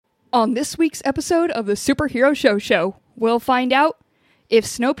On this week's episode of the Superhero Show, we'll find out if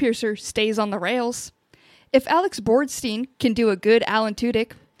Snowpiercer stays on the rails, if Alex Borstein can do a good Alan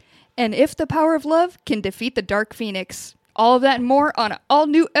Tudyk, and if the power of love can defeat the Dark Phoenix. All of that and more on an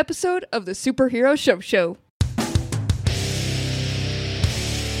all-new episode of the Superhero Show.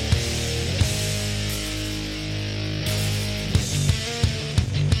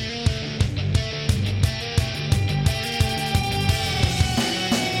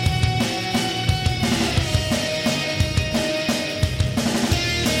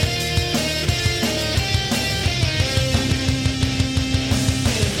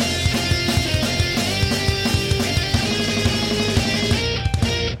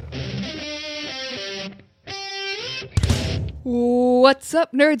 What's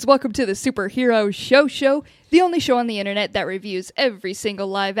up, nerds? Welcome to the Superhero Show, the only show on the internet that reviews every single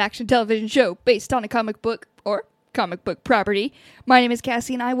live-action television show based on a comic book or comic book property. My name is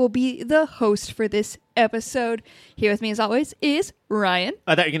Cassie, and I will be the host for this episode. Here with me, as always, is Ryan.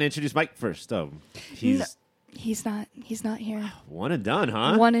 I thought you were going to introduce Mike first. Oh, He's not here. One and done,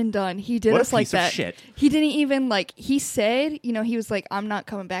 huh? One and done. He did what us a like piece that. Of shit. He didn't even he said, he was like, I'm not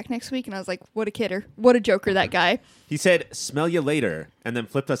coming back next week. And I was like, what a kidder. What a joker, that guy. He said, smell you later, and then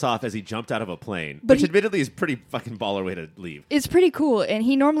flipped us off as he jumped out of a plane, which admittedly is pretty fucking baller way to leave. It's pretty cool, and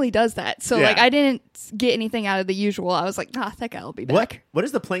he normally does that. So, I didn't get anything out of the usual. I was like, that guy will be back. What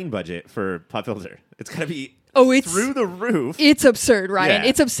is the plane budget for Pop Filter? It's got to be it's through the roof. It's absurd, Ryan. Yeah.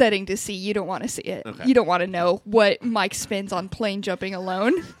 It's upsetting to see. You don't want to see it. Okay. You don't want to know what Mike spends on plane jumping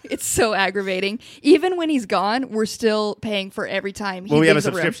alone. It's so aggravating. Even when he's gone, we're still paying for every time he we have a leaves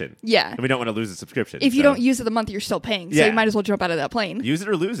the room. subscription. Yeah. And we don't want to lose a subscription. If you don't use it the month, you're still paying. So you might as well jump out of that plane. Use it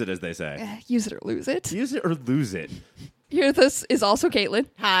or lose it, as they say. Use it or lose it. Use it or lose it. Here with us is also Caitlin.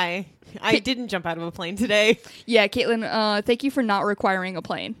 Hi. I didn't jump out of a plane today. Yeah, Caitlin, thank you for not requiring a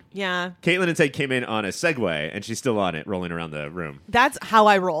plane. Yeah. Caitlin instead came in on a Segway, and she's still on it, rolling around the room. That's how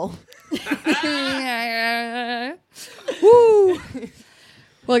I roll. Woo!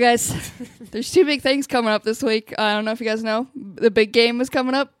 Well, guys, there's two big things coming up this week. I don't know if you guys know. The big game is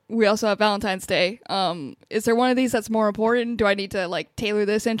coming up. We also have Valentine's Day. Is there one of these that's more important? Do I need to tailor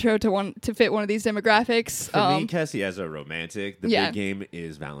this intro to fit one of these demographics? For me, Cassie, as a romantic, the big game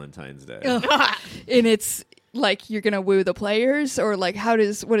is Valentine's Day. And it's you're gonna woo the players, or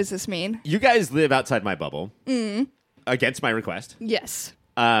what does this mean? You guys live outside my bubble against my request. Yes.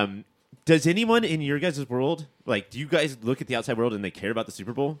 Does anyone in your guys' world, do you guys look at the outside world and they care about the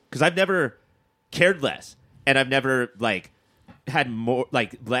Super Bowl? Because I've never cared less, and I've never had more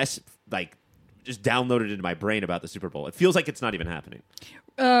less just downloaded into my brain about the Super Bowl. It feels like it's not even happening.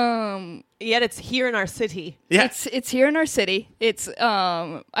 Yet it's here in our city. Yeah. It's here in our city. It's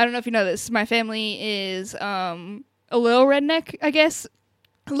I don't know if you know this. My family is a little redneck, I guess.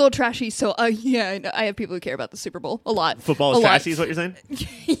 A little trashy, so I have people who care about the Super Bowl a lot. Football is trashy, is what you're saying?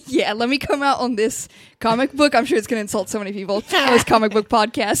 Yeah, let me come out on this comic book. I'm sure it's going to insult so many people on this comic book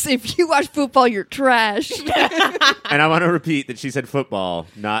podcast. If you watch football, you're trash. And I want to repeat that she said football,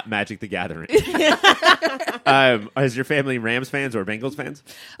 not Magic the Gathering. Is your family Rams fans or Bengals fans?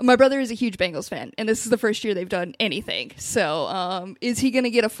 My brother is a huge Bengals fan, and this is the first year they've done anything. So is he going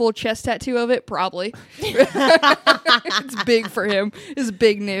to get a full chest tattoo of it? Probably. It's big for him. It's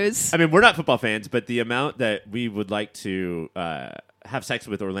big news. I mean, we're not football fans, but the amount that we would like to have sex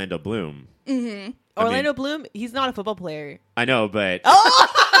with Orlando Bloom. Mm-hmm. Orlando Bloom, he's not a football player. I know, but...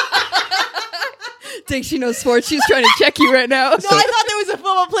 Thinks she knows sports. She's trying to check you right now. No, I thought there was a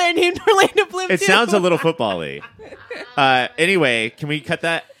football player named Orlando Bloom, It too. sounds a little football-y. Anyway, can we cut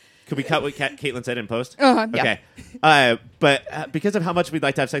that? Can we cut what Caitlin said in post? Yeah. Okay. But because of how much we'd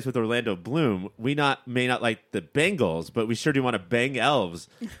like to have sex with Orlando Bloom, we may not like the Bengals, but we sure do want to bang elves.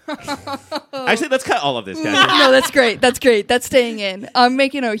 Actually, let's cut all of this, guys. No, that's great. That's great. That's staying in. I'm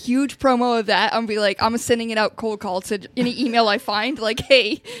making a huge promo of that. I'm I'm sending it out cold call to any email I find.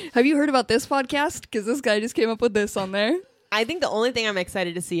 Hey, have you heard about this podcast? Because this guy just came up with this on there. I think the only thing I'm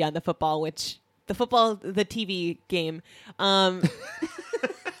excited to see on the TV game,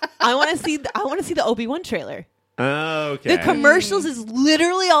 I want to see the Obi-Wan trailer. Oh, okay. The commercials is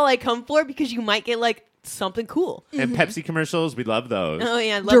literally all I come for because you might get something cool. And Pepsi commercials, we love those. Oh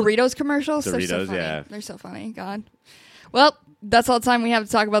yeah, Doritos commercials. They're so Doritos, funny. yeah. They're so funny. God. Well, that's all the time we have to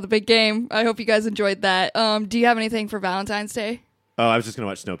talk about the big game. I hope you guys enjoyed that. Do you have anything for Valentine's Day? Oh, I was just going to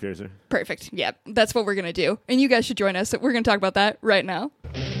watch Snowpiercer. Perfect. Yeah, that's what we're going to do. And you guys should join us. We're going to talk about that right now.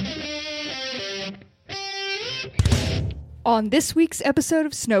 On this week's episode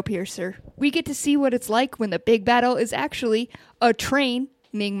of Snowpiercer, we get to see what it's like when the big battle is actually a train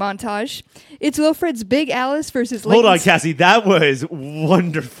lightning montage. It's Wilfred's Big Alice versus Hold on, Layton's... Cassie. That was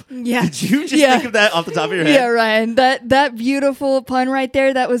wonderful. Yeah. Did you just think of that off the top of your head? Yeah, Ryan. That beautiful pun right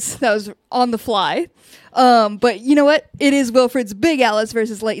there, that was on the fly. But you know what? It is Wilfred's Big Alice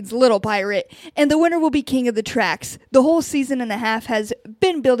versus Layton's Little Pirate, and the winner will be King of the Tracks. The whole season and a half has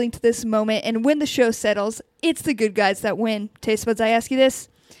been building to this moment, and when the show settles, it's the good guys that win. Taste buds, I ask you this.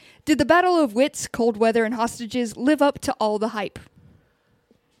 Did the Battle of Wits, Cold Weather, and Hostages live up to all the hype?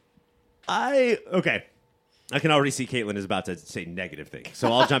 Okay. I can already see Caitlin is about to say negative things,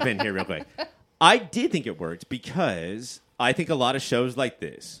 so I'll jump in here real quick. I did think it worked because I think a lot of shows like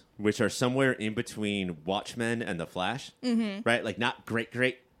this, which are somewhere in between Watchmen and The Flash, right? Like not great,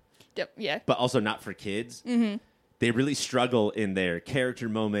 Yep, yeah. but also not for kids. They really struggle in their character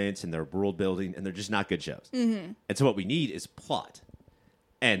moments and their world building, and they're just not good shows. And so what we need is plot.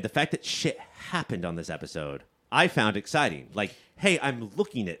 And the fact that shit happened on this episode, I found exciting. Like, hey, I'm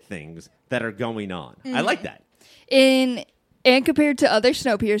looking at things that are going on. I like that. And compared to other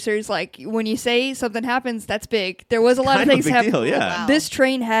Snowpiercers, like when you say something happens, that's big. There was a lot of things happening. Yeah. Wow. This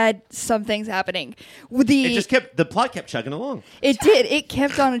train had some things happening. The plot kept chugging along. It did. It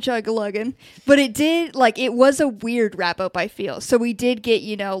kept on a chug-a-lugging. But it did, like, it was a weird wrap-up, I feel. So we did get,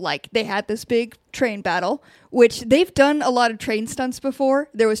 like, they had this big train battle, which they've done a lot of train stunts before.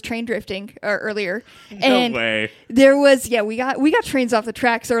 There was train drifting earlier. No way. There was, we got trains off the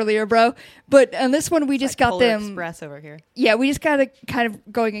tracks earlier, bro. But on this one, we just got Polar them. Express over here. Yeah, we just got kind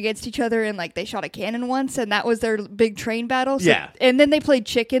of going against each other, and like they shot a cannon once, and that was their big train battle. So, Yeah. And then they played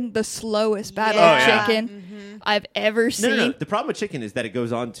Chicken, the slowest battle of Yeah. Chicken I've ever seen. No. The problem with Chicken is that it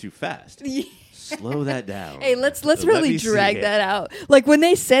goes on too fast. Slow that down. Hey, let's Let really me see drag it. that out. Like when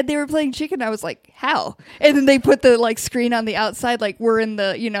they said they were playing Chicken, I was like, how? And then they put the like screen on the outside, like we're in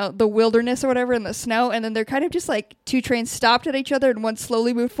the the wilderness or whatever in the snow, and then they're kind of just like two trains stopped at each other and one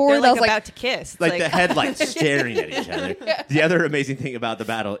slowly moved forward. They're I was about to kiss. It's Like the headlights staring at each other. The other amazing thing about the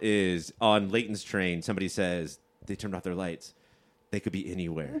battle is on Layton's train, somebody says they turned off their lights. They could be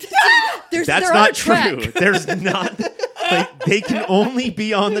anywhere. That's they're on not a track. true. There's not. Like, they can only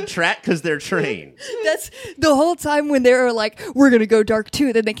be on the track because they're trains. That's the whole time when they were like, we're going to go dark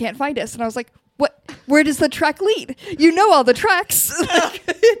too, then they can't find us. And I was like, what? Where does the track lead? You know all the tracks. Like,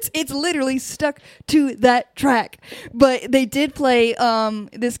 it's literally stuck to that track. But they did play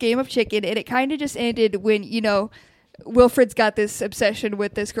this game of Chicken, and it kind of just ended when, Wilfred's got this obsession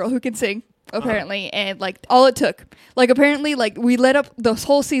with this girl who can sing. Apparently, and like all it took, like apparently, like we led up this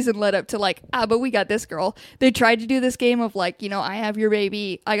whole season led up to like, but we got this girl. They tried to do this game of like, I have your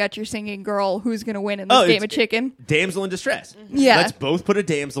baby, I got your singing girl. Who's gonna win in this game of Chicken? Damsel in distress. Yeah. Let's both put a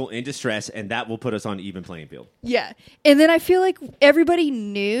damsel in distress, and that will put us on even playing field. Yeah, and then I feel like everybody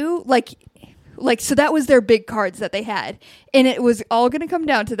knew like so that was their big cards that they had, and it was all gonna come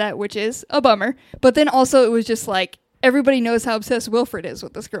down to that, which is a bummer. But then also it was just like, everybody knows how obsessed Wilfred is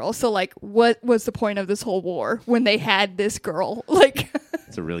with this girl. So, like, what was the point of this whole war when they had this girl? Like,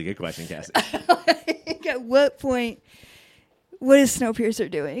 It's a really good question, Cassie. at what point? What is Snowpiercer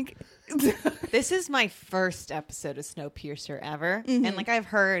doing? This is my first episode of Snowpiercer ever, and like I've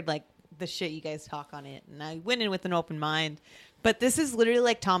heard like the shit you guys talk on it, and I went in with an open mind. But this is literally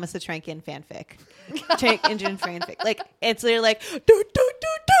like Thomas the Tank Engine fanfic. Tank Engine fanfic. Like, it's literally like, do, do, do,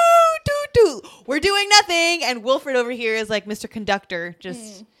 do, do, do. We're doing nothing. And Wilfred over here is like Mr. Conductor.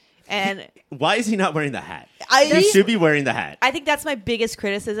 Just, and Why is he not wearing the hat? He should be wearing the hat. I think that's my biggest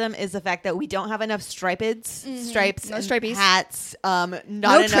criticism is the fact that we don't have enough stripes, No and stripies. hats, not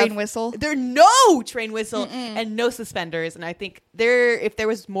No enough train whistle. There are no train whistle and no suspenders. And I think if there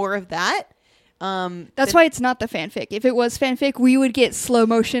was more of that, That's why it's not the fanfic. If it was fanfic, we would get slow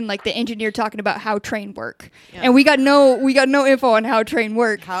motion, like the engineer talking about how train work, and we got no info on how train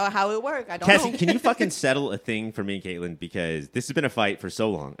work. how it worked. I don't Cassie, know. can you fucking settle a thing for me and Caitlin? Because this has been a fight for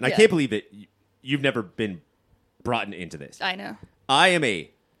so long. And I Yeah. can't believe that you've never been brought into this. I know. I am a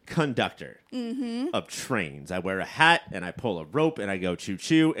conductor of trains. I wear a hat and I pull a rope and I go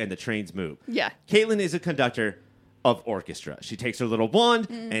choo-choo and the trains move. Yeah. Caitlin is a conductor of orchestra. She takes her little wand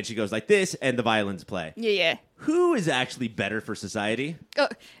and she goes like this and the violins play. Yeah. Who is actually better for society?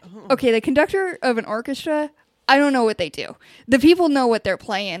 Okay, the conductor of an orchestra, I don't know what they do. The people know what they're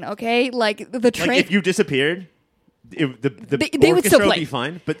playing, okay? Like the train. Like if you disappeared, the they would orchestra still would play. be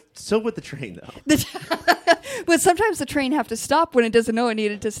fine, but so would the train though. But sometimes the train have to stop when it doesn't know it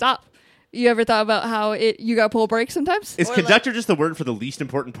needed to stop. You ever thought about how you got to pull a brake sometimes? Is conductor just the word for the least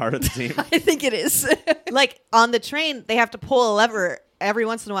important part of the team? I think it is. Like on the train, they have to pull a lever every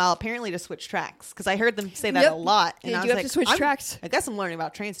once in a while, apparently to switch tracks. Because I heard them say that Yep. a lot. They And I do was have like, to switch tracks. I guess I'm learning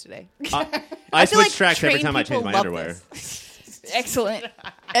about trains today. I feel switch like tracks every train time I change people my love underwear. this. Excellent.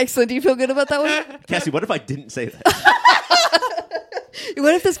 Excellent. Do you feel good about that one? Cassie, what if I didn't say that?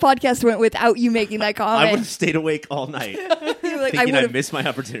 What if this podcast went without you making that comment? I would have stayed awake all night You were like, thinking I would've- missed my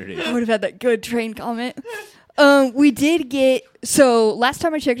opportunity. I would have had that good train comment. We did get, so last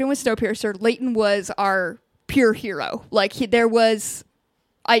time I checked in with Snowpiercer, Leighton was our pure hero. Like there wasn't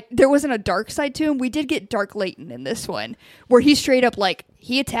a dark side to him. We did get Dark Leighton in this one, where he straight up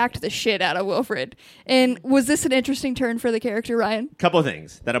he attacked the shit out of Wilfred. And was this an interesting turn for the character, Ryan? Couple of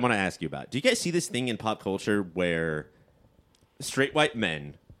things that I want to ask you about. Do you guys see this thing in pop culture where straight white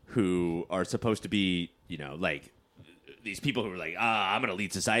men who are supposed to be, these people who are like, I'm going to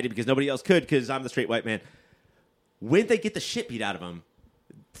lead society because nobody else could because I'm the straight white man. When they get the shit beat out of them,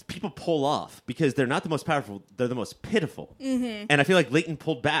 people pull off because they're not the most powerful. They're the most pitiful. Mm-hmm. And I feel like Leighton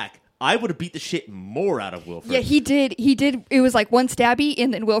pulled back. I would have beat the shit more out of Wilfred. Yeah, he did. It was like one stabby,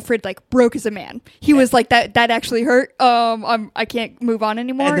 and then Wilfred broke as a man. He was like, that actually hurt. I can't move on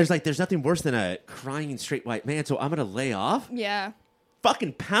anymore. And there's nothing worse than a crying straight white man, so I'm going to lay off? Yeah.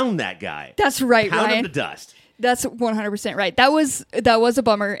 Fucking pound that guy. That's right, Pound Ryan. him to dust. That's 100% right. That was a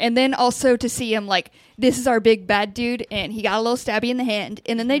bummer. And then also to see him this is our big bad dude, and he got a little stabby in the hand,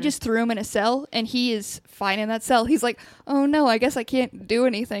 and then they just threw him in a cell, and he is fine in that cell. He's like, oh no, I guess I can't do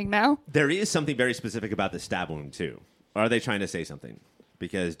anything now. There is something very specific about the stab wound too. Are they trying to say something?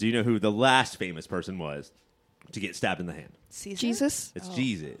 Because do you know who the last famous person was to get stabbed in the hand? Caesar? Jesus? It's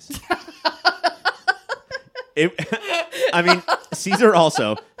Jesus. Caesar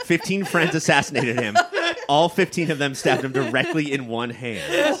also, 15 friends assassinated him. All 15 of them stabbed him directly in one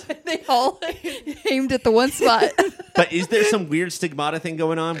hand. They all aimed at the one spot. But is there some weird stigmata thing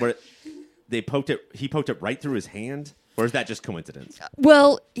going on where he poked it right through his hand? Or is that just coincidence?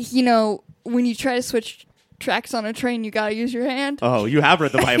 Well, when you try to switch tracks on a train, you gotta use your hand. Oh, you have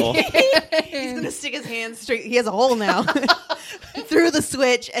read the Bible. He's going to stick his hand straight. He has a hole now. Through the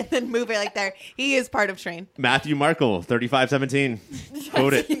switch and then move it like there. He is part of train. Matthew Markle, 35:17.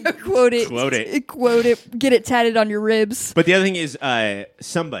 Quote it. Quote it. Quote it. Quote it. Get it tatted on your ribs. But the other thing is,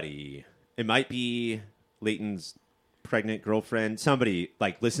 somebody, it might be Leighton's pregnant girlfriend, somebody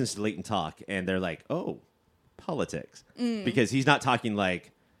listens to Leighton talk and they're like, oh, politics. Because he's not talking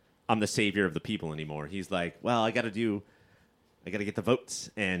like, I'm the savior of the people anymore. He's like, well, I got to get the votes.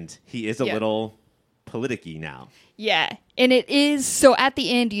 And he is a little politicky now. Yeah. And it is, so at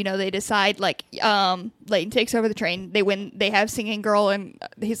the end, they decide, Leighton takes over the train. They win. They have Singing Girl, and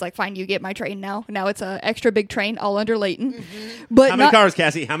he's like, fine, you get my train now. Now it's a extra big train, all under Leighton. Mm-hmm. But how many cars,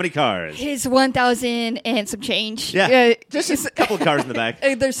 Cassie? How many cars? His 1,000 and some change. Yeah. Just a couple of cars in the back.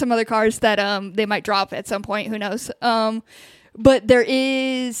 There's some other cars that they might drop at some point. Who knows? But there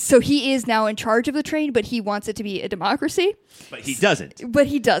is, so he is now in charge of the train, but he wants it to be a democracy. But he doesn't. But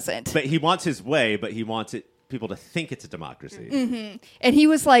he doesn't. But he wants his way, but he wants people to think it's a democracy. Mm-hmm. And he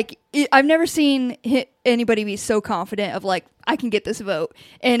was like, I've never seen anybody be so confident of I can get this vote.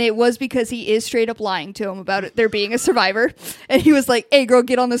 And it was because he is straight up lying to him about it, there being a survivor. And he was like, hey girl,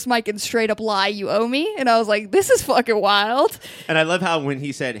 get on this mic and straight up lie, you owe me. And I was like, this is fucking wild. And I love how when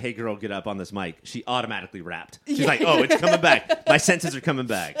he said, hey girl, get up on this mic, she automatically rapped. She's like, oh, it's coming back. My senses are coming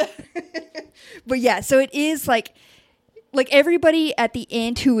back. But yeah, so it is everybody at the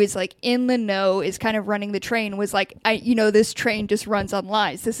end who is in the know is kind of running the train was this train just runs on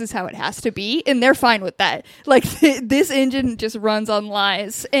lies. This is how it has to be. And they're fine with that. This engine just runs on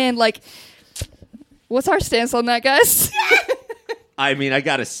lies. And what's our stance on that, guys? I mean, I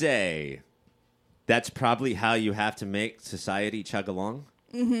gotta say, that's probably how you have to make society chug along.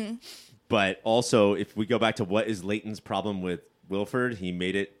 Mm-hmm. But also, if we go back to what is Leighton's problem with Wilfred, he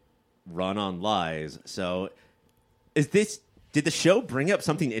made it run on lies. So did the show bring up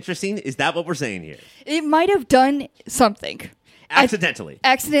something interesting? Is that what we're saying here? It might have done something.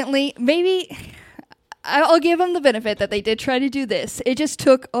 Accidentally. Maybe. I'll give them the benefit that they did try to do this. It just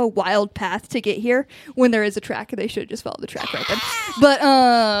took a wild path to get here when there is a track. They should have just followed the track right then.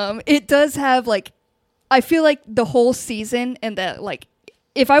 But it does have I feel like the whole season and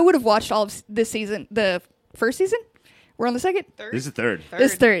if I would have watched all of this season, the first season, we're on the second? Third? This is third.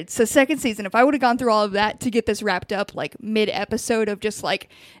 This third. So second season. If I would have gone through all of that to get this wrapped up mid-episode of just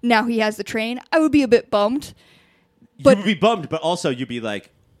now he has the train, I would be a bit bummed. But you would be bummed, but also you'd be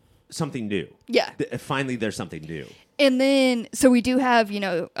like, something new. Yeah. Finally, there's something new. And then, so we do have,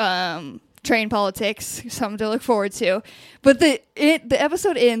 train politics, something to look forward to. But the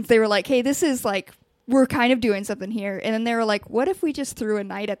episode ends, they were like, hey, this is we're kind of doing something here. And then they were like, what if we just threw a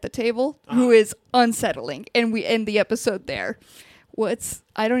knight at the table who is unsettling? And we end the episode there.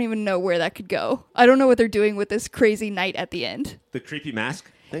 I don't even know where that could go. I don't know what they're doing with this crazy knight at the end. The creepy mask?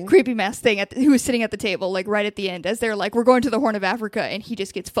 thing? creepy mask thing who was sitting at the table, like right at the end, as they're like, we're going to the Horn of Africa, and he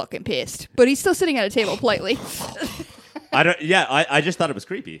just gets fucking pissed. But he's still sitting at a table politely. I just thought it was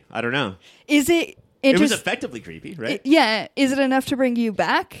creepy. I don't know. Is it It was interesting? effectively creepy, right? Yeah. Is it enough to bring you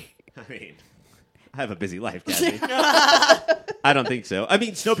back? I mean, I have a busy life, Cassie. I don't think so. I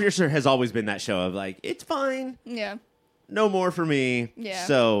mean, Snowpiercer has always been that show of like, it's fine. Yeah. No more for me. Yeah.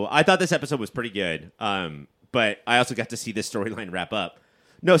 So I thought this episode was pretty good. But I also got to see this storyline wrap up.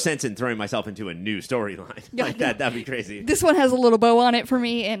 No sense in throwing myself into a new storyline like that. That'd be crazy. This one has a little bow on it for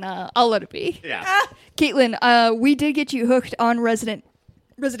me, and I'll let it be. Yeah. Caitlin, we did get you hooked on Resident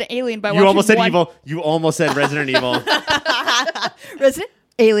Alien by You watching almost said one. evil. You almost said Resident Evil. Resident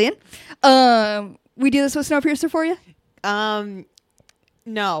Alien. We do this with Snowpiercer for you?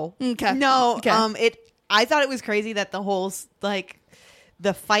 No. Okay. No. Okay. I thought it was crazy that the whole like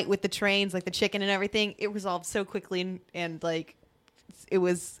the fight with the trains, like the chicken and everything, it resolved so quickly and like it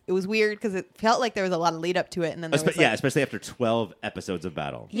was weird because it felt like there was a lot of lead up to it, and then there was, like, especially after 12 episodes of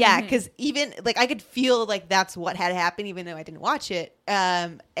battle. yeah, because even like I could feel like that's what had happened, even though I didn't watch it.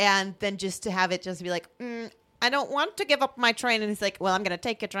 And then just to have it just be like, I don't want to give up my train, and he's like, well, I'm gonna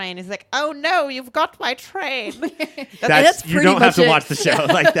take a train. He's like, oh no, you've got my train. That's you pretty don't have much to it. watch the show.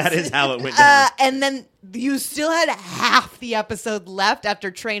 Like that is how it went down. And then you still had half the episode left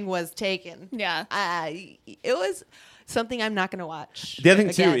after train was taken. Yeah. It was something I'm not going to watch. The other thing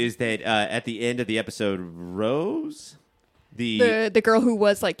again. too is that at the end of the episode, Rose, the girl who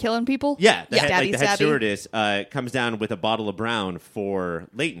was like killing people. yeah, the Yeah. head, like the head Stabby. stewardess comes down with a bottle of brown for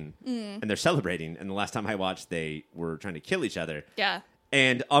Leighton, and they're celebrating. And the last time I watched, they were trying to kill each other. Yeah.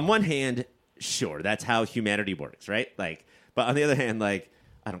 And on one hand, sure, that's how humanity works, right? Like, but on the other hand, like,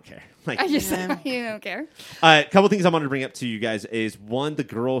 I don't care. Like, I just Yeah. you don't care. a couple things I wanted to bring up to you guys is one, the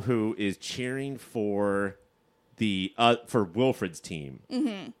girl who is cheering for for Wilfred's team,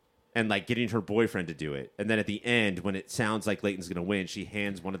 and like getting her boyfriend to do it, and then at the end, when it sounds like Leighton's going to win, she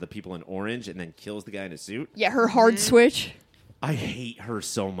hands one of the people in orange and then kills the guy in a suit. Yeah, her hard switch. I hate her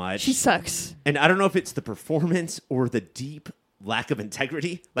so much. She sucks. And I don't know if it's the performance or the deep lack of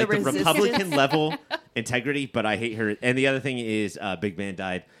integrity, like the resistance. Republican level integrity, but I hate her. And the other thing is Big Man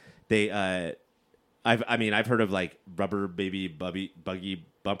died. I've heard of like rubber baby buggy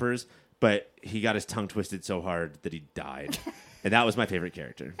bumpers, but he got his tongue twisted so hard that he died. And that was my favorite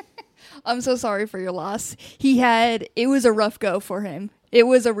character. I'm so sorry for your loss. It was a rough go for him. That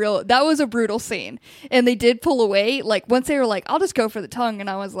was a brutal scene. And they did pull away. Like, once they were like, I'll just go for the tongue. And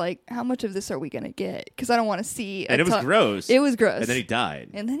I was like, how much of this are we going to get? Because I don't want to see And it was gross. It was gross. And then he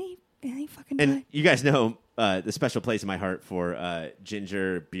died. And then he fucking And died. you guys know the special place in my heart for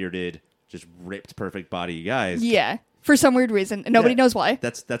ginger, bearded, just ripped, perfect body guys. Yeah. For some weird reason. Nobody Yeah. knows why.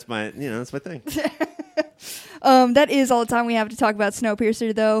 That's my that's my thing. That is all the time we have to talk about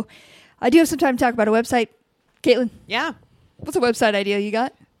Snowpiercer, though. I do have some time to talk about a website. Caitlin, Yeah. what's a website idea you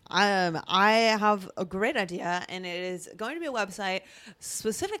got? I have a great idea, and it is going to be a website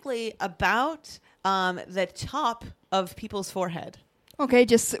specifically about the top of people's forehead. Okay,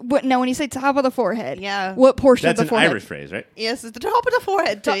 now when you say top of the forehead, Yeah. what portion That's of an the forehead? Irish phrase, right? Yes, it's the top of the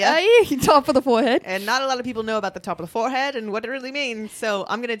forehead to you. Top of the forehead. And not a lot of people know about the top of the forehead and what it really means. So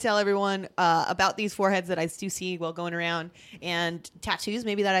I'm going to tell everyone about these foreheads that I do see while going around, and tattoos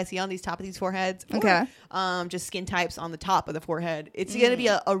maybe that I see on these top of these foreheads. Or, Okay. just skin types on the top of the forehead. It's going to be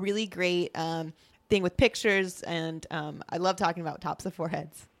a really great thing with pictures, and I love talking about tops of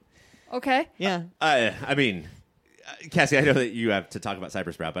foreheads. Okay. Yeah. I mean, Cassie, I know that you have to talk about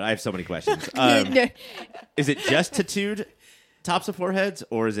Cybersprout, but I have so many questions. Is it just tattooed tops of foreheads,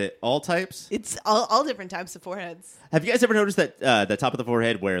 or is it all types? It's all different types of foreheads. Have you guys ever noticed that the top of the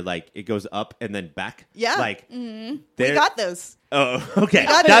forehead where like it goes up and then back? Yeah. Like We there- got those. Oh, okay.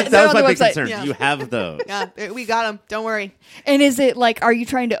 got That it. was They're on my the big website. concern. Yeah. Do you have those? Yeah, we got them. Don't worry. And is it like, are you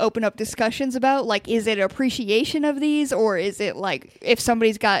trying to open up discussions about, like, is it appreciation of these, or is it like if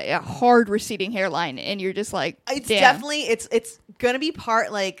somebody's got a hard receding hairline and you're just like, It's damn. definitely it's gonna be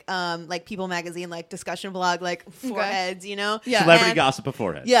part like People Magazine, like discussion blog, like foreheads, you know? Yeah. Celebrity And- gossip of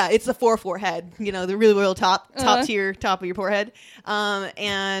forehead. Yeah, it's the forehead, you know, the really real top Uh-huh. tier top of your forehead.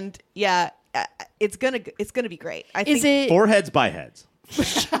 And yeah, it's gonna be great. I Is think it? Foreheads by heads.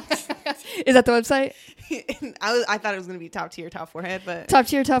 Is that the website? I thought it was gonna be top tier top forehead, but Top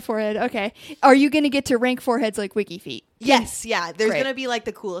tier, top forehead. Okay. Are you going to get to rank foreheads like Wiki Feet? yes, yeah. There's Great. gonna be like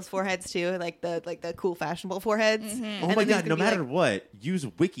the coolest foreheads too, like the cool fashionable foreheads. Mm-hmm. Oh And my then there's god! gonna No be, matter like, what, use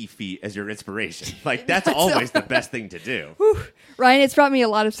WikiFeet as your inspiration. Like that's always the best thing to do. Whew. Ryan, it's brought me a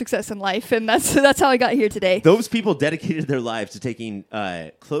lot of success in life, and that's how I got here today. Those people dedicated their lives to taking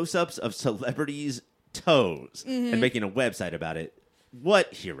close-ups of celebrities' toes and making a website about it.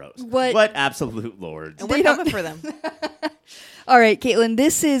 What heroes? What absolute lords? And They we're don't- coming for them. All right, Caitlin,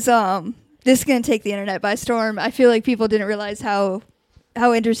 this is going to take the internet by storm. I feel like people didn't realize how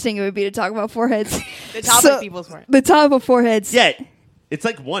interesting it would be to talk about foreheads. The top of people's forehead. The top of foreheads. Yeah, it's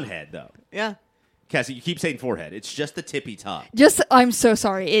like one head though. Yeah. Cassie, you keep saying forehead. It's just the tippy top. I'm so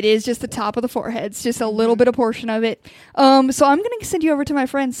sorry. It is just the top of the forehead. It's just a little bit of portion of it. So I'm going to send you over to my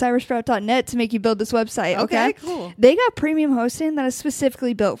friend cybersprout.net to make you build this website. Okay, cool. They got premium hosting that is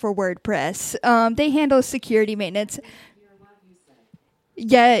specifically built for WordPress. They handle security maintenance.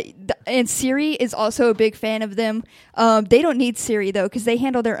 Yeah, and Siri is also a big fan of them. They don't need Siri, though, because they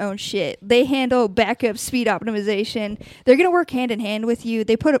handle their own shit. They handle backup, speed optimization. They're going to work hand in hand with you.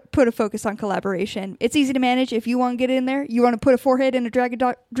 They put a focus on collaboration. It's easy to manage. If you want to get in there, you want to put a forehead in a drag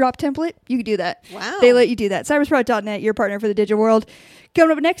and drop template, you can do that. Wow. They let you do that. Cybersprout.net, your partner for the digital world.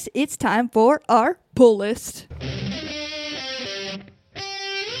 Coming up next, it's time for our pull list.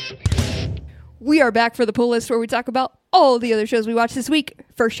 We are back for the pull list where we talk about all the other shows we watched this week.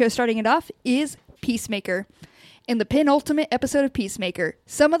 First show starting it off is Peacemaker. In the penultimate episode of Peacemaker,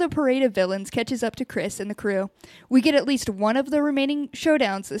 some of the parade of villains catches up to Chris and the crew. We get at least one of the remaining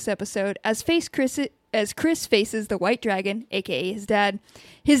showdowns this episode as Chris faces the White Dragon, aka his dad.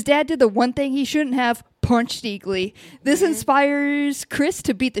 His dad did the one thing he shouldn't have, punched Eagly. This inspires Chris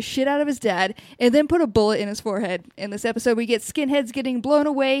to beat the shit out of his dad and then put a bullet in his forehead. In this episode, we get skinheads getting blown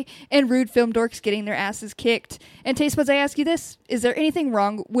away and rude film dorks getting their asses kicked. And Taste Buds, I ask you this, is there anything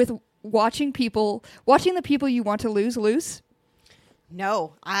wrong with watching the people you want to lose?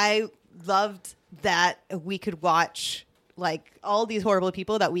 No, I loved that we could watch like all these horrible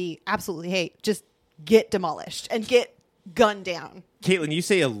people that we absolutely hate just get demolished and get gunned down. Caitlin, you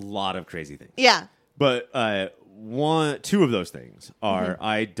say a lot of crazy things. Yeah. But two of those things are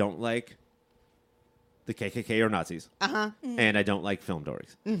I don't like the KKK or Nazis, and I don't like film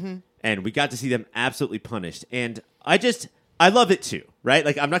dorks. And we got to see them absolutely punished, and I love it too, right?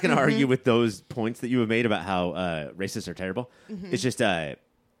 Like I'm not going to argue with those points that you have made about how racists are terrible. It's just,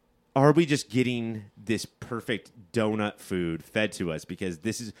 are we just getting this perfect donut food fed to us because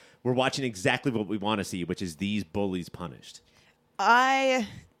we're watching exactly what we want to see, which is these bullies punished.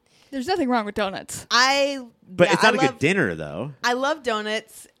 There's nothing wrong with donuts. But it's not a good dinner, though. I love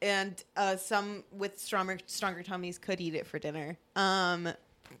donuts, and some with stronger tummies could eat it for dinner.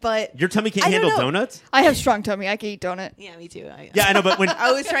 But Your tummy can't handle donuts? I have strong tummy. I can eat donut. yeah, me too. Yeah, I know, but when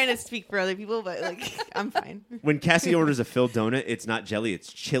I was trying to speak for other people, but like I'm fine. when Cassie orders a filled donut, it's not jelly,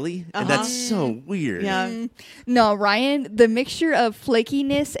 it's chili, and that's so weird. Yeah. No, Ryan, the mixture of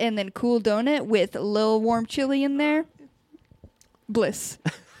flakiness and then cool donut with a little warm chili in there, bliss.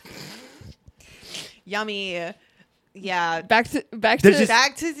 Yummy. Yeah. Back to Back to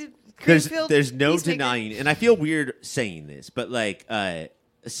Greenfield. There's no Peacemaker. denying, and I feel weird saying this, but like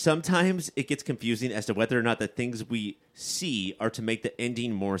sometimes it gets confusing as to whether or not the things we see are to make the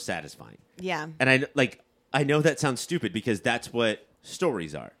ending more satisfying. Yeah. And I know that sounds stupid because that's what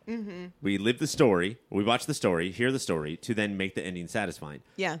stories are. We live the story, we watch the story, hear the story to then make the ending satisfying.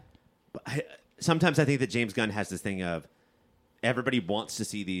 Yeah. But sometimes I think that James Gunn has this thing of everybody wants to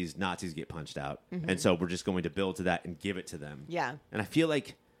see these Nazis get punched out, and so we're just going to build to that and give it to them. Yeah. And I feel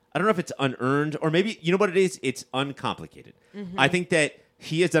like I don't know if it's unearned or maybe you know what it is. It's uncomplicated. I think that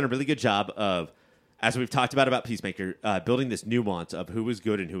he has done a really good job of, as we've talked about Peacemaker, building this nuance of who is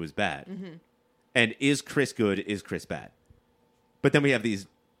good and who is bad, and is Chris good? Is Chris bad? But then we have these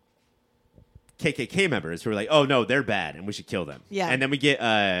KKK members who are like, oh no, they're bad and we should kill them. Yeah. And then we get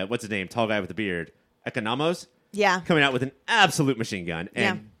what's his name, tall guy with the beard, Economos. Yeah. Coming out with an absolute machine gun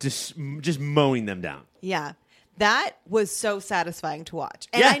and just mowing them down. Yeah. That was so satisfying to watch.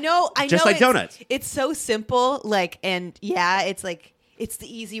 And Yeah. I know Just like donuts. It's so simple, it's like it's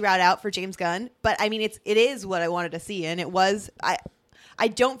the easy route out for James Gunn, but I mean it is what I wanted to see, and it was I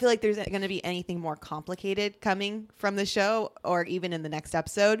don't feel like there's going to be anything more complicated coming from the show or even in the next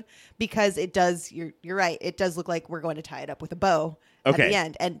episode because it does you're right. It does look like we're going to tie it up with a bow at the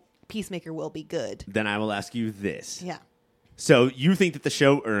end, and Peacemaker will be good. Then I will ask you this. Yeah. So you think that the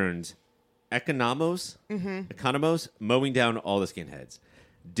show earned Economos mowing down all the skinheads?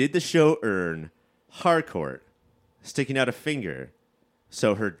 Did the show earn Harcourt sticking out a finger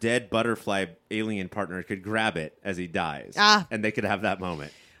so her dead butterfly alien partner could grab it as he dies and they could have that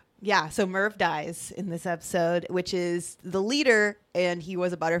moment? Yeah, so Merv dies in this episode, which is the leader, and he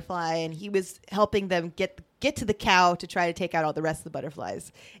was a butterfly, and he was helping them get to the cow to try to take out all the rest of the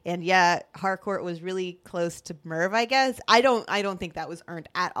butterflies. And yeah, Harcourt was really close to Merv, I guess. I don't think that was earned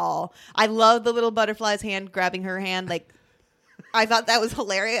at all. I love the little butterfly's hand grabbing her hand, like I thought that was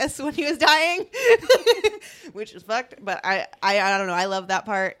hilarious when he was dying, which is fucked. But I don't know. I love that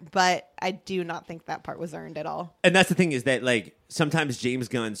part, but I do not think that part was earned at all. And that's the thing is that like sometimes James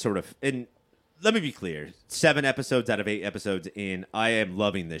Gunn sort of, and let me be clear, 7 episodes out of 8 episodes in, I am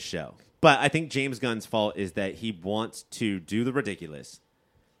loving this show. But I think James Gunn's fault is that he wants to do the ridiculous,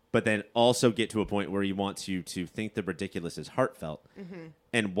 but then also get to a point where he wants you to think the ridiculous is heartfelt. Mm-hmm.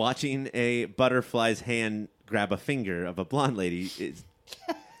 And watching a butterfly's hand grab a finger of a blonde lady is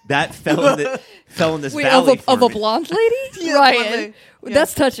that fell in this valley of a me. blonde lady, Yeah, Ryan. yeah.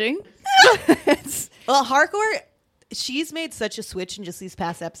 That's touching. Well, Hardcore, she's made such a switch in just these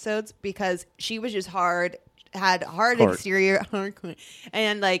past episodes because she was just hard exterior, hardcore,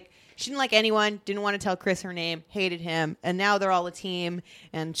 and like. She didn't like anyone, didn't want to tell Chris her name, hated him, and now they're all a team.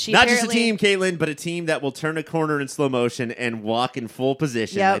 And she not just a team, Caitlin, but a team that will turn a corner in slow motion and walk in full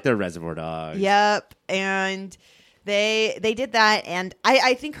position like they're Reservoir Dogs. Yep, and they did that, and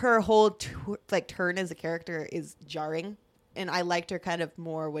I think her whole turn as a character is jarring, and I liked her kind of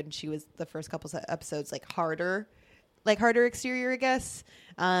more when she was the first couple of episodes harder exterior, I guess.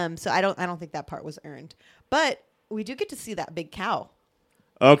 So I don't think that part was earned, but we do get to see that big cow.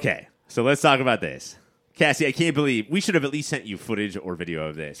 Okay, so let's talk about this. Cassie, I can't believe we should have at least sent you footage or video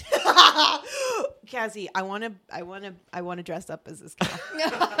of this. Cassie, I want to dress up as this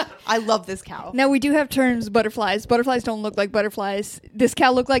cow. I love this cow. Now we do have terms butterflies. Butterflies don't look like butterflies. Does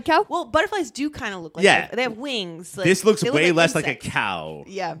cow look like cow? Well, butterflies do kind of look like they have wings. Like, this looks they way look less insects. like a cow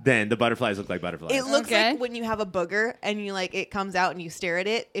than the butterflies look like butterflies. It looks Okay. like when you have a booger and you it comes out and you stare at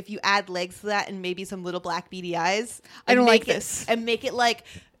it. If you add legs to that and maybe some little black beady eyes, I don't like it, this. and make it like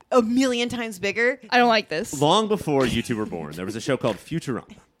a million times bigger. I don't like this. Long before you two were born, there was a show called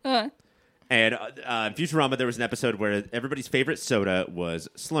Futurama. And in Futurama, there was an episode where everybody's favorite soda was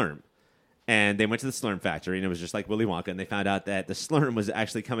Slurm. And they went to the Slurm factory, and it was just like Willy Wonka, and they found out that the Slurm was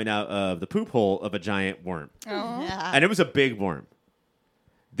actually coming out of the poop hole of a giant worm. Yeah. And it was a big worm.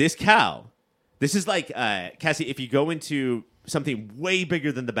 This cow, this is like, Cassie, if you go into something way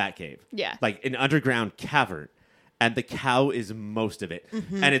bigger than the Batcave, like an underground cavern, and the cow is most of it.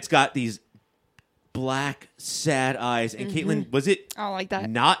 Mm-hmm. And it's got these black, sad eyes. And Caitlin, was it I don't like that.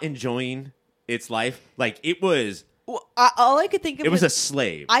 not enjoying its life? Like, it was... Well, all I could think of was a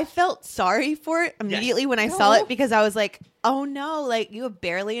slave. I felt sorry for it immediately when I saw it because I was like, oh no, like you have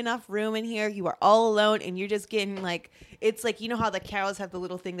barely enough room in here. You are all alone and you're just getting it's like, you know how the cows have the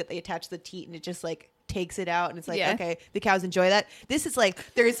little thing that they attach to the teat and it just takes it out and it's okay, the cows enjoy that. This is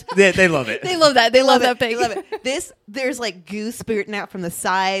there's they love it. They love that. They love that thing. They love it. There's goo spurting out from the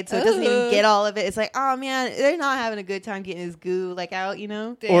side, so it doesn't even get all of it. It's like, oh man, they're not having a good time getting this goo out, you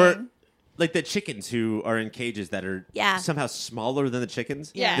know? Dang. Or like the chickens who are in cages that are somehow smaller than the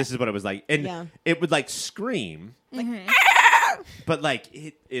chickens. Yeah. This is what it was like. And it would scream. But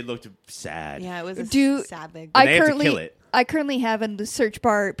it looked sad. Yeah, it was sad thing. I currently have in the search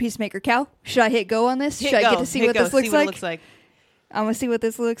bar Peacemaker cow. Should I hit go on this? Should I get to see what this looks like? I'm gonna see what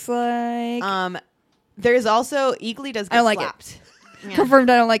this looks like. There's also Eagly does get I don't like slapped. it. Yeah.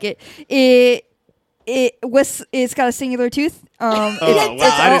 Confirmed. I don't like it. It's got a singular tooth. Wow, I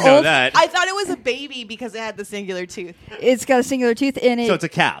didn't know that. I thought it was a baby because it had the singular tooth. It's got a singular tooth in it. So it's a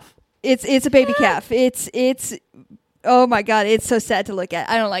calf. It's a baby calf. It's oh my god, it's so sad to look at.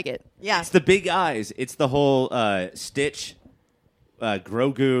 I don't like it. Yeah. It's the big eyes. It's the whole Stitch,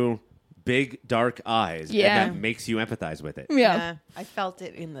 Grogu, big dark eyes. Yeah. And that makes you empathize with it. Yeah. I felt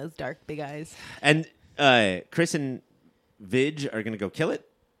it in those dark big eyes. And Chris and Vidge are going to go kill it?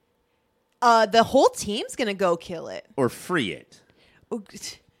 The whole team's going to go kill it. Or free it?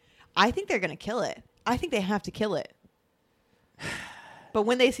 I think they're going to kill it. I think they have to kill it. But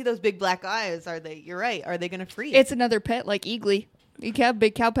when they see those big black eyes, you're right, are they going to free it? It's another pet like Eagly. You can have a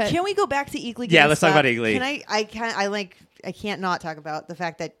big cow pet. Can we go back to Eagly? Yeah, let's talk about Eagly. I can't not talk about the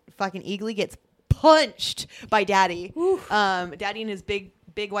fact that fucking Eagly gets punched by Daddy. Daddy in his big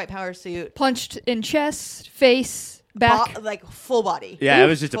white power suit. Punched in chest, face, back. Full body. Yeah, it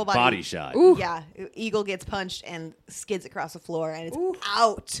was just a Full body shot. Ooh. Yeah, Eagle gets punched and skids across the floor, and it's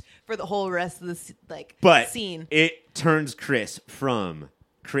out for the whole rest of the scene. It turns Chris from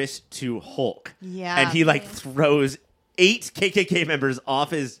Chris to Hulk. Yeah. And he throws 8 KKK members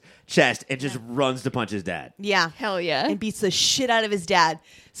off his chest and just runs to punch his dad. Yeah. Hell yeah. And beats the shit out of his dad.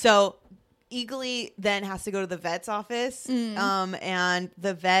 So Eagly then has to go to the vet's office. And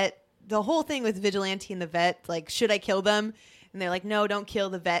the whole thing with Vigilante and the vet, should I kill them? And they're like, no, don't kill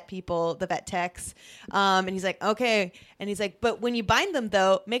the vet people, the vet techs. And he's like, okay. And he's like, but when you bind them,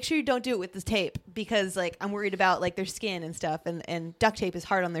 though, make sure you don't do it with this tape because, like, I'm worried about, like, their skin and stuff. And duct tape is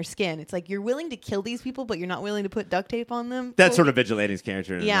hard on their skin. It's like, you're willing to kill these people, but you're not willing to put duct tape on them. That's sort of Vigilante's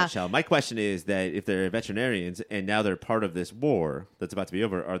character in a Yeah. nutshell. My question is that if they're veterinarians and now they're part of this war that's about to be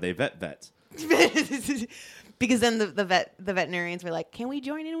over, are they vets? Because then the veterinarians were like, "Can we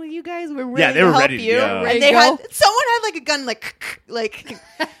join in with you guys? We're ready Yeah, they to were help ready to you." go. And Ready they to had go? someone had like a gun, like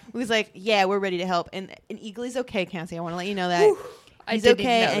it was like, "Yeah, we're ready to help." And Eagly's okay, Cassie. I want to let you know that I he's didn't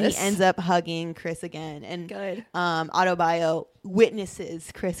okay, know and this. he ends up hugging Chris again. And Good. Autobio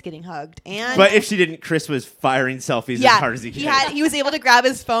witnesses Chris getting hugged, and But if she didn't, Chris was firing selfies as hard as he could. he was able to grab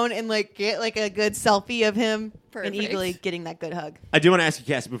his phone and like get like a good selfie of him Perfect. and Eagly getting that good hug. I do want to ask you,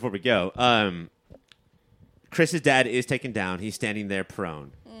 Cassie, before we go. Chris's dad is taken down. He's standing there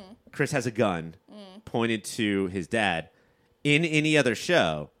prone. Chris has a gun pointed to his dad. In any other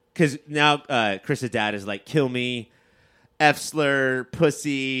show, because now Chris's dad is like, kill me, F-slur,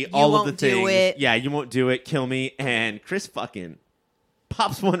 pussy, all of the won't do things. it. Yeah, you won't do it, kill me. And Chris fucking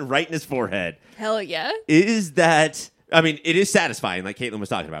pops one right in his forehead. Hell yeah. Is that... I mean, it is satisfying, like Caitlin was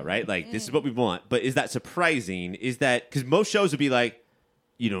talking about, right? Like, this is what we want. But is that surprising? Is that... Because most shows would be like,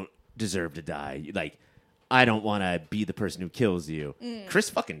 you don't deserve to die. Like, I don't want to be the person who kills you. Chris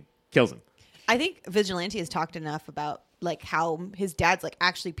fucking kills him. I think Vigilante has talked enough about like how his dad's like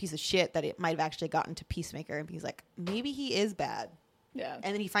actually a piece of shit that it might have actually gotten to Peacemaker, and he's like, maybe he is bad. Yeah.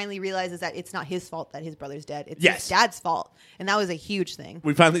 And then he finally realizes that it's not his fault that his brother's dead. It's Yes. his dad's fault, and that was a huge thing.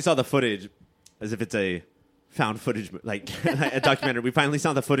 We finally saw the footage, as if it's a found footage, like a documentary. We finally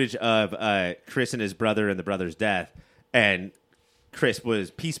saw the footage of Chris and his brother and the brother's death, and Chris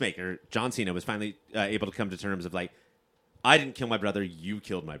was Peacemaker. John Cena was finally able to come to terms of like, I didn't kill my brother, you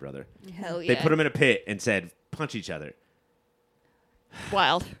killed my brother. Hell yeah. They put him in a pit and said, punch each other.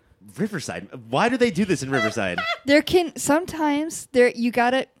 Wild. Riverside. Why do they do this in Riverside? Sometimes you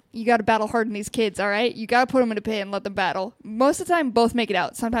gotta battle harden these kids. All right, you gotta put them in a pit and let them battle. Most of the time, both make it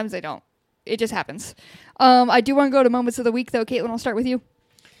out. Sometimes they don't. It just happens. I do want to go to moments of the week though. Caitlin, I'll start with you.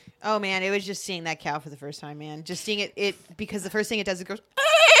 Oh man, it was just seeing that cow for the first time, man. Just seeing it because the first thing it does, it goes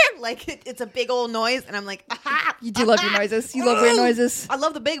like it's a big old noise, and I'm like, aha! You do love your noises. You love weird noises. I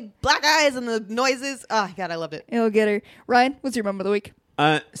love the big black eyes and the noises. Oh god, I loved it. It'll get her. Ryan, what's your moment of the week?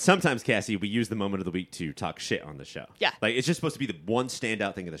 Sometimes, Cassie, we use the moment of the week to talk shit on the show. Yeah. Like, it's just supposed to be the one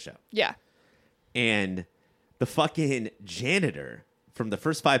standout thing of the show. Yeah. And the fucking janitor from the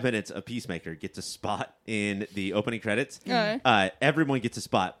first 5 minutes of Peacemaker gets a spot in the opening credits. Everyone gets a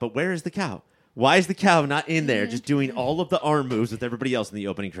spot. But where is the cow? Why is the cow not in there just doing all of the arm moves with everybody else in the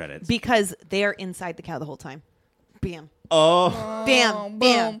opening credits? Because they are inside the cow the whole time. Bam. Oh. Bam.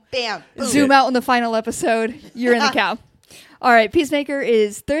 Bam. Bam. Boom. Zoom out in the final episode. You're in the cow. All right, Peacemaker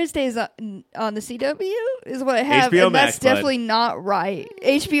is Thursdays on the CW is what I have. HBO and Max, that's definitely not right.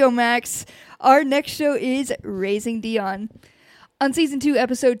 HBO Max. Our next show is Raising Dion. On Season 2,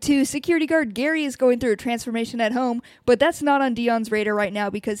 Episode 2, security guard Gary is going through a transformation at home, but that's not on Dion's radar right now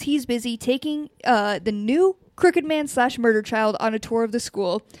because he's busy taking the new Crooked Man / murder child on a tour of the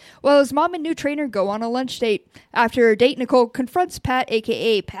school, while his mom and new trainer go on a lunch date. After her date, Nicole confronts Pat,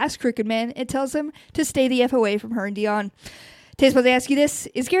 a.k.a. past Crooked Man, and tells him to stay the F away from her and Dion. Taste, I ask you this.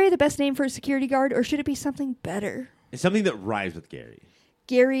 Is Gary the best name for a security guard, or should it be something better? It's something that rhymes with Gary.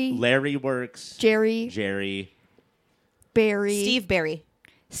 Gary, Larry works. Jerry, Barry. Steve Barry.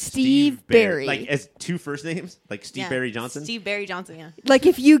 Steve Barry. Like, as two first names? Like Steve Yeah. Barry Johnson? Steve Barry Johnson, yeah. Like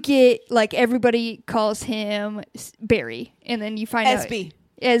if you get, like everybody calls him Barry, and then you find SB. out.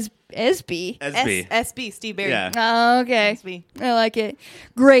 SB. SB. SB, Steve Barry. Yeah. Oh, okay. SB. I like it.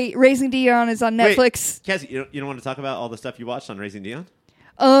 Great. Raising Dion is on Wait, Netflix. Cassie, you don't want to talk about all the stuff you watched on Raising Dion?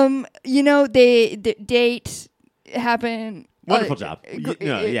 The date happened. Wonderful job.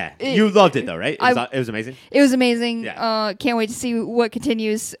 You loved it, though, right? It was amazing. It was amazing. Yeah. Can't wait to see what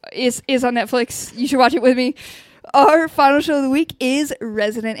continues. Is on Netflix. You should watch it with me. Our final show of the week is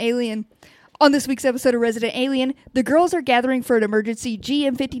Resident Alien. On this week's episode of Resident Alien, the girls are gathering for an emergency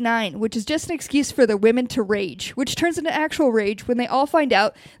GM59, which is just an excuse for the women to rage, which turns into actual rage when they all find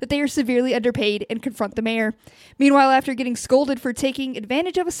out that they are severely underpaid and confront the mayor. Meanwhile, after getting scolded for taking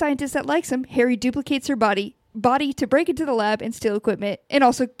advantage of a scientist that likes him, Harry duplicates her body to break into the lab and steal equipment, and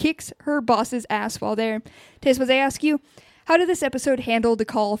also kicks her boss's ass while there. Taste, I ask you, how did this episode handle the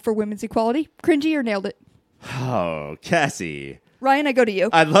call for women's equality? Cringy or nailed it? Oh, Cassie. Ryan, I go to you.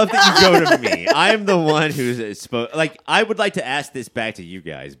 I love that you go to me. I'm the one who's like, I would like to ask this back to you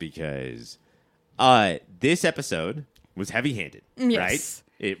guys because this episode was heavy-handed, Yes.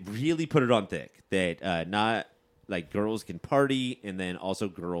 right? It really put it on thick that not like girls can party, and then also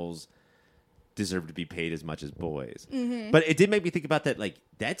girls deserve to be paid as much as boys. Mm-hmm. But it did make me think about that. Like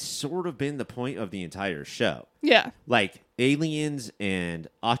that's sort of been the point of the entire show. Yeah. Like aliens and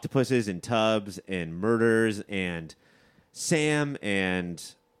octopuses and tubs and murders and Sam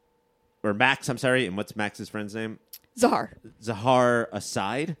or Max. I'm sorry. And what's Max's friend's name? Zahar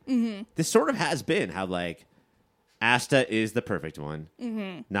aside. Mm-hmm. This sort of has been how like Asta is the perfect one,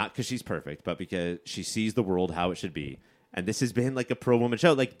 mm-hmm. not because she's perfect, but because she sees the world how it should be. And this has been like a pro woman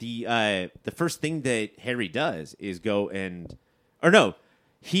show. Like the first thing that Harry does is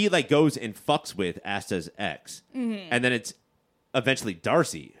he like goes and fucks with Asta's ex, mm-hmm. and then it's eventually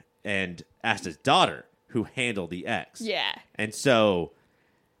Darcy and Asta's daughter who handle the ex. Yeah. And so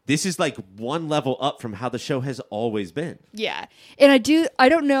this is like one level up from how the show has always been. Yeah. And I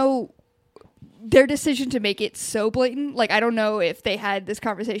don't know their decision to make it so blatant. Like, I don't know if they had this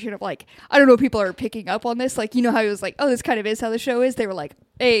conversation of like, I don't know if people are picking up on this. Like, you know how it was like, oh, this kind of is how the show is. They were like,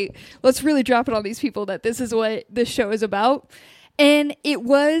 hey, let's really drop it on these people that this is what this show is about. And it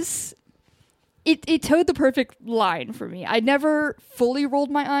towed the perfect line for me. I never fully rolled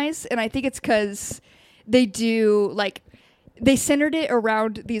my eyes. And I think it's because they centered it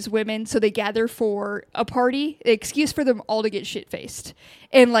around these women, so they gather for a party, an excuse for them all to get shit-faced.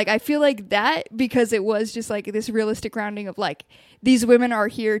 And, like, I feel like that, because it was just, like, this realistic grounding of, like, these women are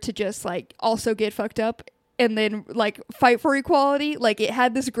here to just, like, also get fucked up and then, like, fight for equality. Like, it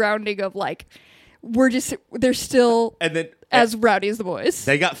had this grounding of, like, they're still as rowdy as the boys.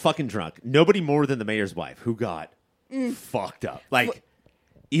 They got fucking drunk. Nobody more than the mayor's wife, who got fucked up. Like,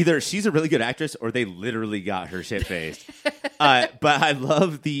 either she's a really good actress or they literally got her shit faced. But I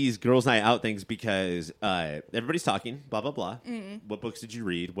love these girls' night out things because everybody's talking, blah, blah, blah. Mm-hmm. What books did you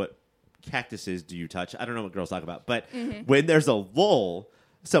read? What cactuses do you touch? I don't know what girls talk about. But when there's a lull,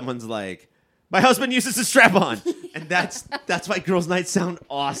 someone's like, my husband uses a strap-on. And that's why girls' nights sound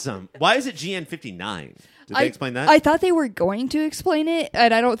awesome. Why is it GN59? Did they explain that? I thought they were going to explain it,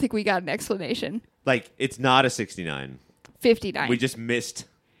 and I don't think we got an explanation. Like, it's not a 69. 59. We just missed...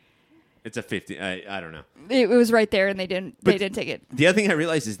 It's a 50. I don't know. It was right there, and they didn't take it. The other thing I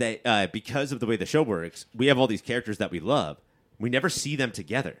realized is that because of the way the show works, we have all these characters that we love. We never see them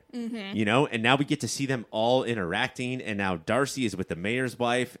together, you know? And now we get to see them all interacting. And now Darcy is with the mayor's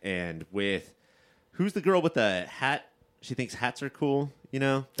wife and with... Who's the girl with the hat? She thinks hats are cool, you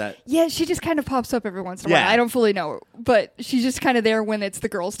know? Yeah, she just kind of pops up every once in a while. I don't fully know her, but she's just kind of there when it's the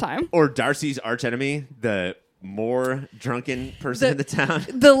girls' time. Or Darcy's archenemy, the... more drunken person in the town.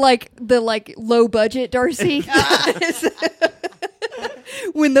 The low budget Darcy.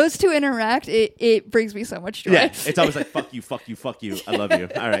 When those two interact, it brings me so much joy. Yeah, it's always like fuck you, fuck you, fuck you. I love you.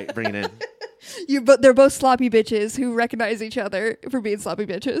 All right, bring it in. They're both sloppy bitches who recognize each other for being sloppy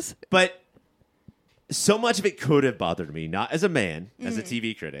bitches. But so much of it could have bothered me, not as a man, as a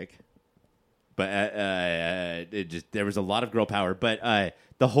TV critic. But there was a lot of girl power. But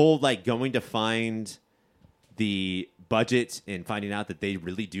the whole like going to find the budget and finding out that they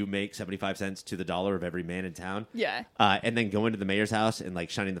really do make 75 cents to the dollar of every man in town. Yeah. And then going to the mayor's house and like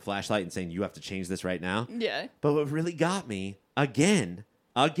shining the flashlight and saying, you have to change this right now. Yeah. But what really got me, again,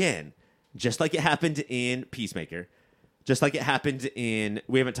 just like it happened in Peacemaker, just like it happened in,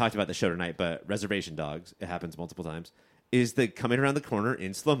 we haven't talked about the show tonight, but Reservation Dogs, it happens multiple times, is the coming around the corner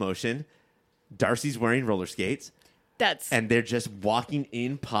in slow motion, Darcy's wearing roller skates. And they're just walking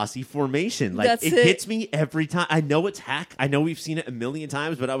in posse formation. Like it hits me every time. I know it's hack. I know we've seen it a million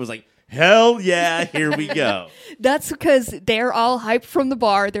times, but I was like, hell yeah, here we go. That's because they're all hyped from the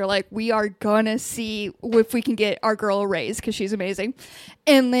bar. They're like, we are gonna see if we can get our girl a raise because she's amazing.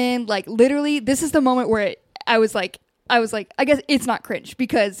 And then like literally, this is the moment where I was like, I guess it's not cringe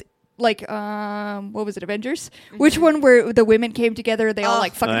because like what was it, Avengers? Which one where the women came together, they all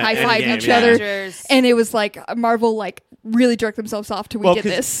like fucking high-fived each other, and it was like Marvel like really jerked themselves off till we get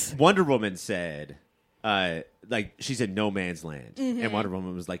this. Wonder Woman said like she said no man's land, and Wonder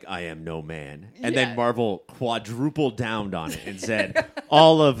Woman was like, I am no man, and then Marvel quadrupled down on it and said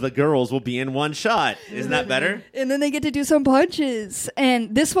all of the girls will be in one shot. Isn't that better? And then they get to do some punches,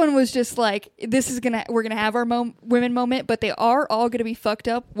 and this one was just like, we're gonna have our women moment, but they are all gonna be fucked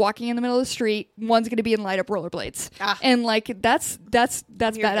up walking in the middle of the street. One's gonna be in light up rollerblades, and like that's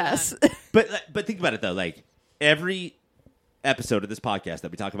badass. But think about it though, like every episode of this podcast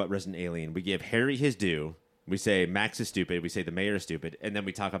that we talk about Resident Alien, we give Harry his due. We say Max is stupid. We say the mayor is stupid. And then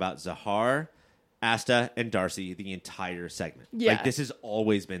we talk about Zahar Asta and Darcy the entire segment. Yeah. Like, this has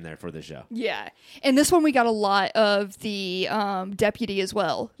always been there for the show. Yeah. And this one we got a lot of the deputy as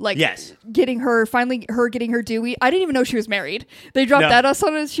well. Like Yes. getting her getting her Dewey. I didn't even know she was married. They dropped that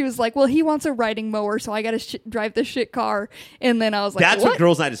on us. She was like, well, he wants a riding mower, so I got to drive this shit car. And then I was like, That's what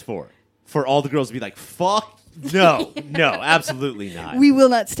girls' night is for. For all the girls to be like, fuck no, no, absolutely not. We will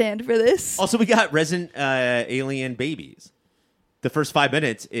not stand for this. Also, we got resident alien babies. The first 5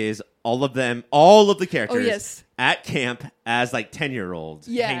 minutes is all of the characters at camp as like 10-year-olds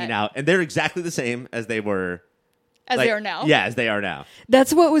hanging out. And they're exactly the same as they were. They are now. Yeah, as they are now.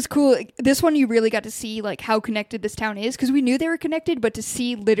 That's what was cool. This one you really got to see like how connected this town is, because we knew they were connected, but to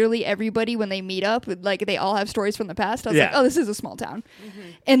see literally everybody when they meet up, like they all have stories from the past. I was like, oh, this is a small town. Mm-hmm.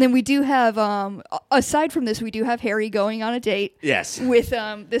 And then we do have, aside from this, we do have Harry going on a date. Yes. With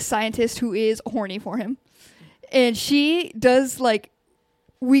this scientist who is horny for him. And she does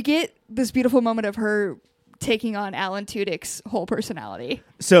we get this beautiful moment of her taking on Alan Tudyk's whole personality.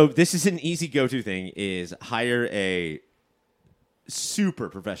 So this is an easy go-to thing, is hire a super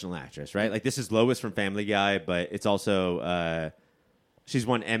professional actress, right? Like, this is Lois from Family Guy, but it's also, she's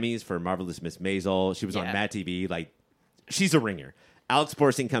won Emmys for Marvelous Miss Maisel. She was on Mad TV. Like, she's a ringer. Alex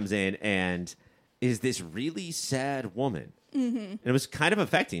Borstein comes in and is this really sad woman. Mm-hmm. And it was kind of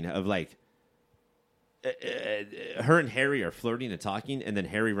affecting of like, her and Harry are flirting and talking, and then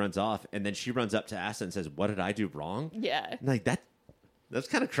Harry runs off, and then she runs up to Asta and says, what did I do wrong? Yeah. And like, that's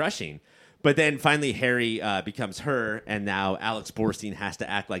kind of crushing. But then finally Harry becomes her, and now Alex Borstein has to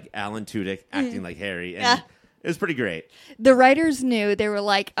act like Alan Tudyk, acting like Harry. And it was pretty great. The writers knew. They were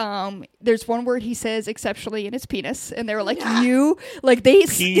like, there's one word he says exceptionally, and it's penis. And they were like,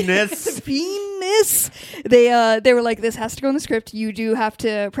 penis. Penis. They were like, this has to go in the script. You do have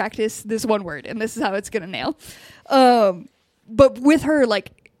to practice this one word, and this is how it's going to nail. But with her,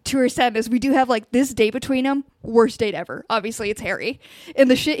 like, to her sadness, we do have like this date between them. Worst date ever. Obviously, it's Harry. And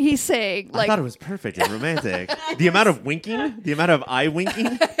the shit he's saying, like, I thought it was perfect and romantic. The amount of winking, the amount of eye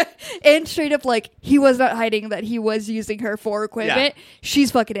winking. And straight up, like, he was not hiding that he was using her for equipment. Yeah.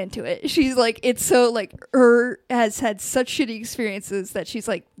 She's fucking into it. She's like, it's so, like, her has had such shitty experiences that she's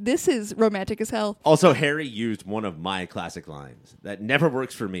like, this is romantic as hell. Also, Harry used one of my classic lines that never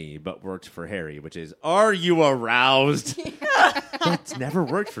works for me, but worked for Harry, which is, are you aroused? That's never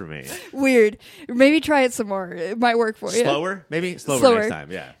worked for me. Weird. Maybe try it some more. It might work for you. Slower? Maybe slower next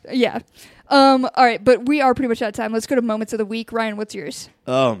time, yeah. Yeah. All right, but we are pretty much out of time. Let's go to moments of the week. Ryan, what's yours?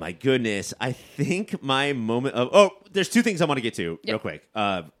 Oh, my goodness. I think my moment of... Oh, there's two things I want to get to real quick.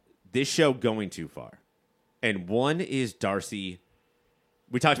 This show going too far. And one is Darcy.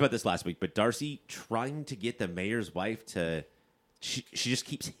 We talked about this last week, but Darcy trying to get the mayor's wife to... She just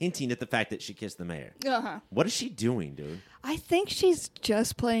keeps hinting at the fact that she kissed the mayor. Uh-huh. What is she doing, dude? I think she's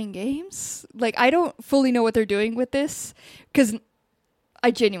just playing games. Like, I don't fully know what they're doing with this, because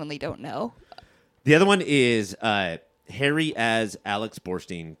I genuinely don't know. The other one is Harry as Alex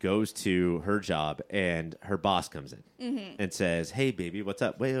Borstein goes to her job, and her boss comes in and says, hey, baby, what's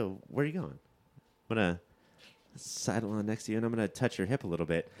up? Wait, where are you going? I'm going to sidle on next to you, and I'm going to touch your hip a little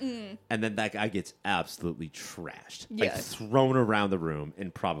bit. And then that guy gets absolutely trashed. Like, thrown around the room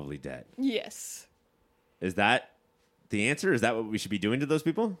and probably dead. Yes. Is that the answer? Is that what we should be doing to those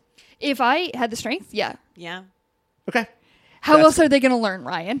people? If I had the strength, yeah. Yeah. Okay. How else are they going to learn,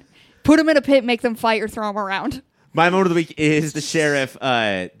 Ryan? Put them in a pit, make them fight, or throw them around. My moment of the week is the sheriff.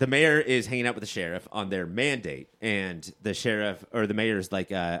 The mayor is hanging out with the sheriff on their mandate, and the sheriff or the mayor's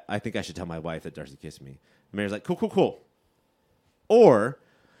like, I think I should tell my wife that Darcy kissed me. The mayor's like, cool. Or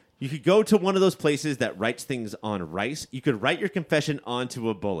you could go to one of those places that writes things on rice. You could write your confession onto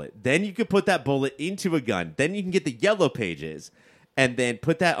a bullet. Then you could put that bullet into a gun. Then you can get the yellow pages and then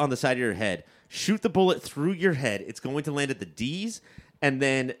put that on the side of your head. Shoot the bullet through your head. It's going to land at the D's. And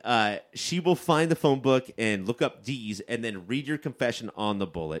then she will find the phone book and look up D's and then read your confession on the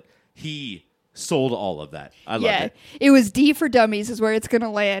bullet. He sold all of that. I love it. It was D for Dummies is where it's going to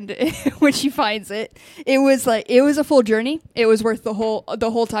land when she finds it. It was a full journey. It was worth the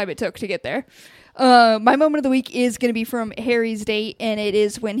whole time it took to get there. My moment of the week is going to be from Harry's date, and it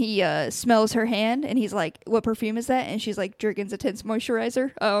is when he smells her hand, and he's like, what perfume is that? And she's like, Jergens Intense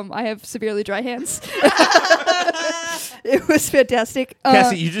Moisturizer. I have severely dry hands. It was fantastic.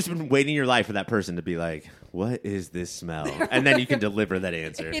 Cassie, you've just been waiting your life for that person to be like, what is this smell? And then you can deliver that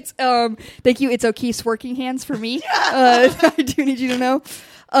answer. It's thank you. It's O'Keefe's working hands for me. I do need you to know.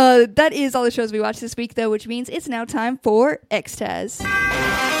 That is all the shows we watched this week, though, which means it's now time for XTAS.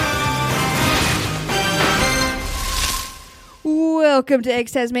 Welcome to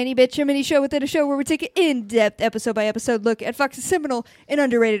X Tasmania, bitch, a mini show within a show where we take an in-depth, episode-by-episode look at Fox's seminal and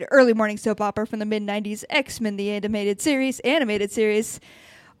underrated early morning soap opera from the mid-90s, X-Men the animated series.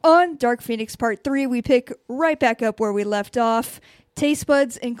 On Dark Phoenix Part 3, we pick right back up where we left off. Taste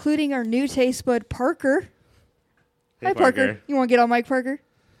buds, including our new taste bud, Parker. Hey, Hi, Parker. You want to get on mic, Parker?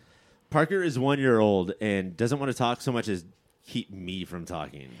 Parker is 1 year old and doesn't want to talk so much as keep me from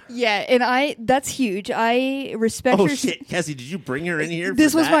talking. Yeah, and that's huge. I respect Oh your... shit, Cassie, did you bring her in here?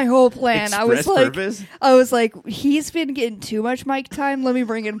 This was my whole plan. I was like, he's been getting too much mic time. Let me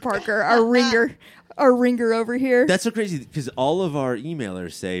bring in Parker, our ringer over here. That's so crazy because all of our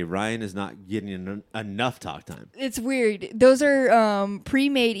emailers say Ryan is not getting enough talk time. It's weird. Those are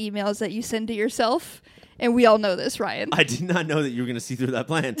pre-made emails that you send to yourself, and we all know this, Ryan. I did not know that you were going to see through that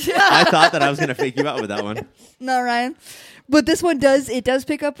plan. I thought that I was going to fake you out with that one. No, Ryan. But this one does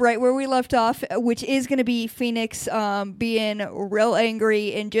pick up right where we left off, which is going to be Phoenix being real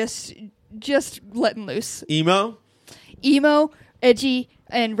angry and just letting loose. Emo, edgy,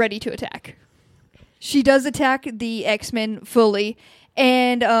 and ready to attack. She does attack the X-Men fully,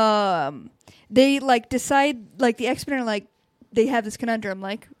 and they decide the X-Men are they have this conundrum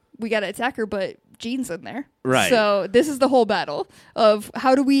we got to attack her, but Jean's in there. Right. So this is the whole battle of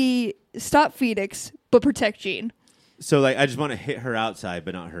how do we stop Phoenix but protect Jean. So I just want to hit her outside,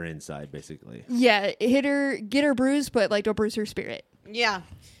 but not her inside, basically. Yeah, hit her, get her bruised, but don't bruise her spirit. Yeah.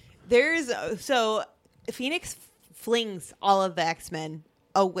 So Phoenix flings all of the X-Men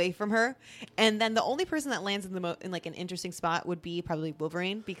away from her, and then the only person that lands in in an interesting spot would be probably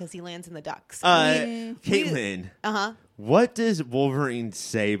Wolverine because he lands in the ducks. Caitlin. Uh-huh. What does Wolverine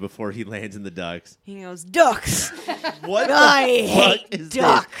say before he lands in the ducks? He goes, ducks. What I the hate fuck is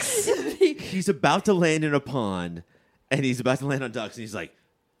ducks. He's about to land in a pond, and he's about to land on ducks, and he's like,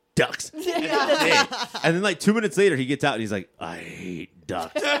 ducks. And then 2 minutes later, he gets out, and he's like, I hate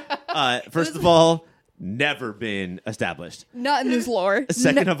ducks. First of all, never been established. Not in this lore.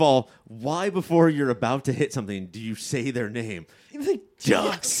 Second of all, why before you're about to hit something do you say their name?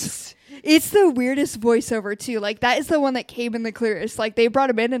 Ducks. It's the weirdest voiceover too. That is the one that came in the clearest. They brought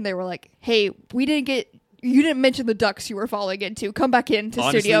him in and they were like, "Hey, you didn't mention the ducks you were falling into. Come back into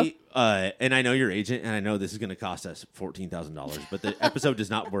studio." And I know your agent, and I know this is going to cost us $14,000, but the episode does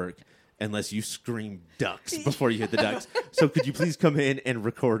not work unless you scream ducks before you hit the ducks. So could you please come in and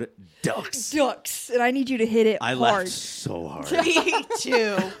record ducks? Ducks. And I need you to hit it hard. I laughed so hard. Me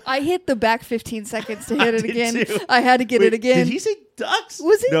too. I hit the back 15 seconds to hit it again. Too. I had to get it again. Did he say ducks?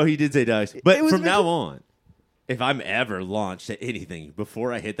 Was it? No, he did say ducks. But It was from now on, if I'm ever launched at anything,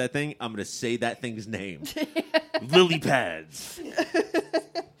 before I hit that thing, I'm going to say that thing's name. Lily pads.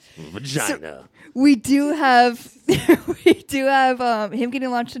 Vagina. So we do have him getting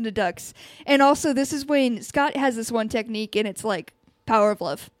launched into ducks. And also this is when Scott has this one technique, and it's power of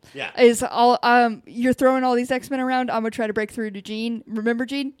love. Yeah. Is all you're throwing all these X-Men around, I'm gonna try to break through to Jean. Remember,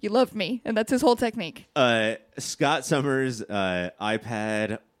 Jean, you loved me. And that's his whole technique. Scott Summers'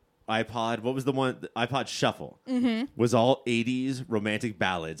 iPod, what was the one? The iPod Shuffle was all 80s romantic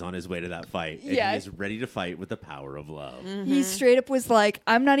ballads on his way to that fight. And Yeah. he is ready to fight with the power of love. He straight up was like,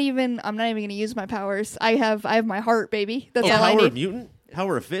 I'm not even gonna use my powers. I have my heart, baby. That's all I Power need. of mutant?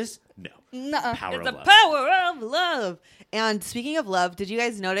 Power of fist? No. Nuh-uh. Power of The love. power of love. And speaking of love, did you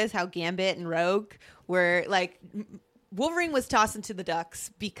guys notice how Gambit and Rogue were Wolverine was tossed into the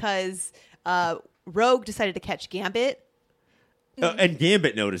ducks because Rogue decided to catch Gambit. And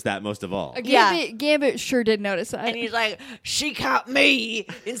Gambit noticed that most of all. Gambit sure did notice that. And he's like, she caught me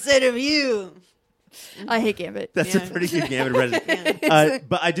instead of you. I hate Gambit. That's a pretty good Gambit resident.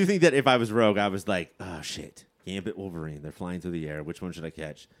 But I do think that if I was Rogue, I was like, oh, shit. Gambit, Wolverine, they're flying through the air. Which one should I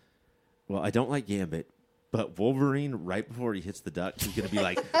catch? Well, I don't like Gambit, but Wolverine, right before he hits the ducks, he's going to be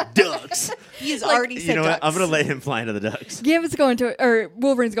like, ducks. He's already said You know ducks. what? I'm going to let him fly into the ducks. Gambit's going to, or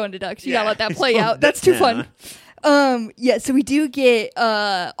Wolverine's going to ducks. You gotta let that he's play going out. to That's too ducks fun. now. So we do get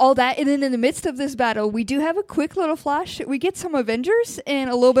all that, and then in the midst of this battle, we do have a quick little flash. We get some Avengers and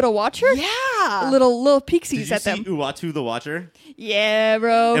a little bit of Watcher. Yeah. Little Did peeksies you at see them. Uatu the Watcher? Yeah,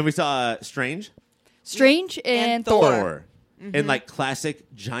 bro. And we saw Strange. Strange and Thor. And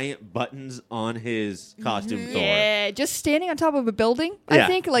classic giant buttons on his costume Thor. Yeah, just standing on top of a building. Yeah. I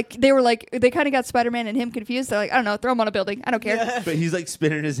think they kind of got Spider-Man and him confused. They're like, I don't know, throw him on a building. I don't care. But he's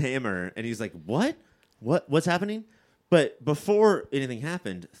spinning his hammer and he's like, what's happening? But before anything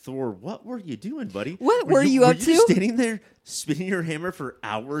happened, Thor, what were you doing, buddy? What were you up Were you to? standing there spinning your hammer for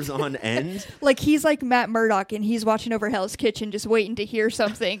hours on end? He's like Matt Murdock and he's watching over Hell's Kitchen just waiting to hear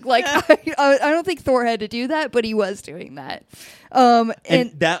something. I don't think Thor had to do that, but he was doing that.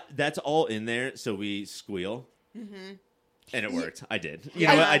 And that's all in there, so we squeal. Mm-hmm. And it worked. I did. You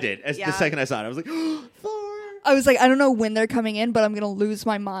know what? I did. As the second I saw it, I was like, Thor. I was like, I don't know when they're coming in, but I'm going to lose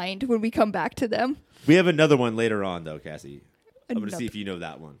my mind when we come back to them. We have another one later on, though, Cassie. I'm going to see if you know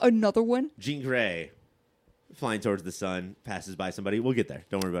that one. Another one? Jean Grey, flying towards the sun, passes by somebody. We'll get there.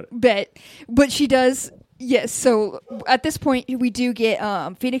 Don't worry about it. Bet. But she does, yes. So at this point, we do get,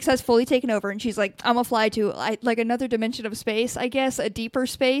 Phoenix has fully taken over, and she's like, I'm going to fly to like another dimension of space, I guess, a deeper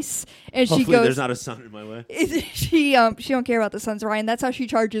space. And Hopefully she goes, there's not a sun in my way. she don't care about the suns, Ryan. That's how she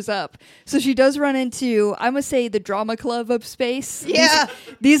charges up. So she does run into, I'm gonna say, the drama club of space. Yeah.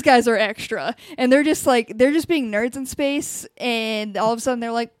 These guys are extra, and they're just being nerds in space. And all of a sudden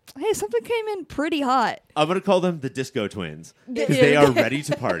they're like, hey, something came in pretty hot. I'm going to call them the Disco Twins because they are ready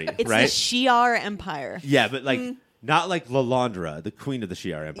to party, It's right? the Shi'ar Empire. Yeah, but not like Lalandra, the queen of the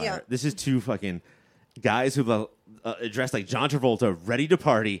Shi'ar Empire. Yeah. This is two fucking guys who dressed like John Travolta, ready to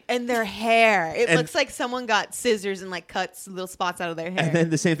party. And their hair. It And- looks like someone got scissors and like cuts little spots out of their hair. And then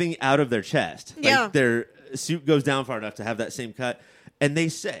the same thing out of their chest. Yeah. Like their suit goes down far enough to have that same cut. And they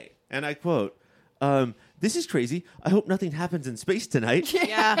say, and I quote, this is crazy. I hope nothing happens in space tonight.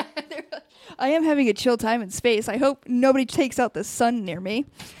 yeah. I am having a chill time in space. I hope nobody takes out the sun near me.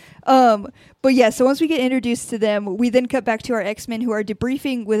 But yeah, so once we get introduced to them, we then cut back to our X-Men who are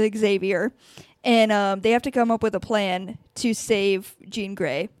debriefing with Xavier. And they have to come up with a plan to save Jean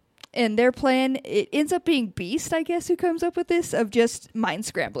Grey. And their plan, it ends up being Beast, I guess, who comes up with this, of just Mind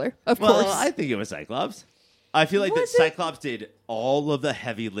Scrambler, of Well, course. I think it was Cyclops. I feel like that Was it? Cyclops did all of the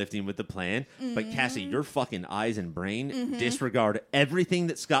heavy lifting with the plan, but Cassie, your fucking eyes and brain disregard everything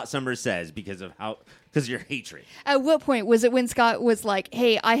that Scott Summers says because of your hatred. At what point was it when Scott was like,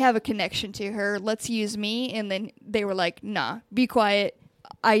 hey, I have a connection to her, let's use me? And then they were like, nah, be quiet.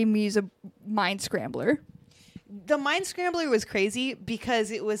 I'm use a Mind Scrambler. The Mind Scrambler was crazy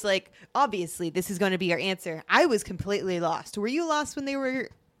because it was like, obviously, this is going to be our answer. I was completely lost. Were you lost when they were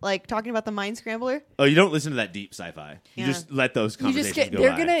like talking about the Mind Scrambler? Oh, you don't listen to that deep sci-fi. You Yeah. just let those You conversations just get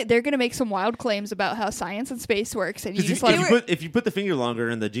go by. they're gonna make some wild claims about how science and space works, and you 'Cause just if you put the finger longer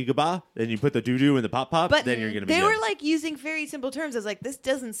in the jigaba, then you put the doo-doo in the pop-pop, But then you're going to be they good. were like using very simple terms. I was like, this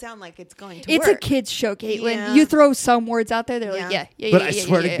doesn't sound like it's going to it's work. a kid's show, Caitlin. Yeah. You throw some words out there, they're Yeah. like, yeah. But I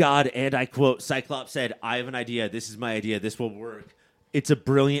swear to God, and I quote, Cyclops said, I have an idea. This is my idea. This will work. It's a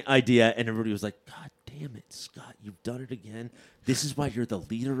brilliant idea. And everybody was like, God damn it, Scott, you've done it again. This is why you're the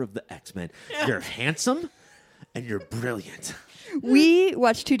leader of the X-Men. You're handsome and you're brilliant. We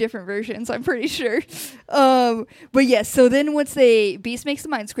watched two different versions, I'm pretty sure. But yes, so then once Beast makes the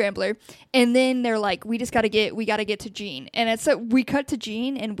Mind Scrambler, and then they're like, we gotta get to Jean. And we cut to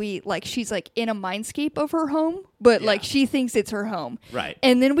Jean, and she's like in a mindscape of her home, but like she thinks it's her home. Right.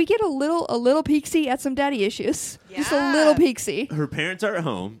 And then we get a little peeksy at some daddy issues. Just a Yeah. little peeksy. Her parents are at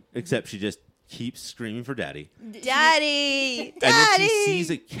home, except she just keeps screaming for daddy. Daddy! And then Daddy! she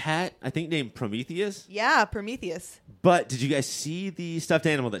sees a cat, I think named Prometheus. Yeah, Prometheus. But did you guys see the stuffed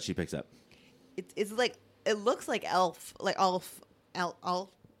animal that she picks up? It's like, it looks like Elf. Like Alf. Alf?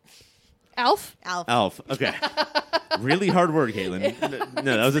 Elf. Okay. Really hard word, Caitlin.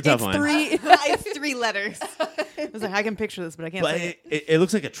 No, that was a tough one. It's 3 letters. I was like, I can picture this, but I can't But say it. it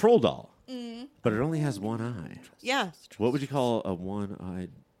looks like a troll doll. But it only has one eye. Yeah. What would you call a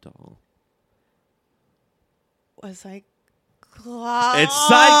one-eyed doll? Was like, It's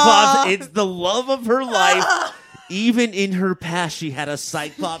Cyclops. It's the love of her life. Even in her past, she had a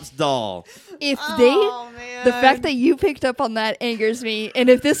Cyclops doll. If man. the fact that you picked up on that angers me, and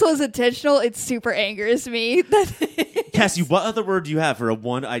if this was intentional, it super angers me. Cassie, what other word do you have for a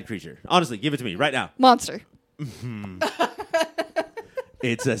one-eyed creature? Honestly, give it to me right now. Monster.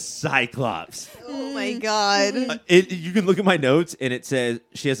 It's a Cyclops. Oh my god. You can look at my notes, and it says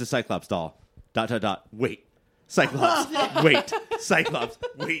she has a Cyclops doll. ... Wait. Cyclops. Wait. Cyclops.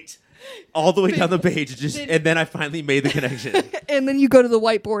 Wait. All the way down the page, and then I finally made the connection. And then you go to the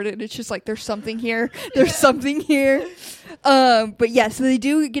whiteboard, and it's just like, there's something here. There's something here. But yeah, so they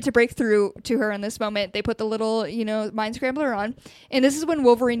do get to break through to her in this moment. They put the little, Mind Scrambler on. And this is when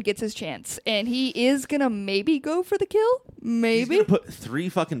Wolverine gets his chance. And he is going to maybe go for the kill. Maybe. He's gonna put 3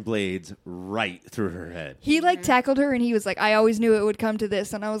 fucking blades right through her head. He tackled her, and he was like, I always knew it would come to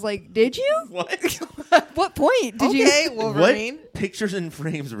this. And I was like, did you? What? At what point did you? Okay, Wolverine. What pictures and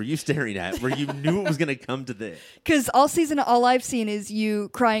frames were you staring at where you knew it was going to come to this? Because all season, all I've seen is you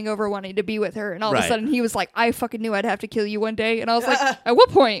crying over wanting to be with her. And all of Right. a sudden, he was like, I fucking knew I'd have to kill you one day. And I was like, at what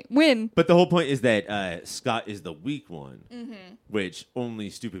point? When? But the whole point is that Scott is the weak one, which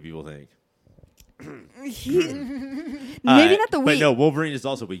only stupid people think. Maybe not the But weak. no, Wolverine is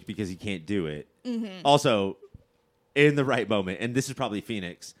also weak because he can't do it. Also, in the right moment, and this is probably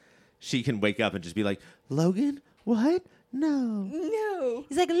Phoenix, she can wake up and just be like, Logan, what? No.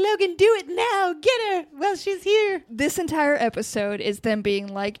 He's like, Logan, do it now. Get her while she's here. This entire episode is them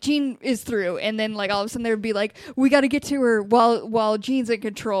being like, Jean is through, and then like all of a sudden they would be like, we got to get to her while Jean's in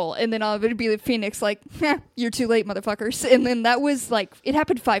control, and then it would be Phoenix like, you're too late, motherfuckers. And then that was like, it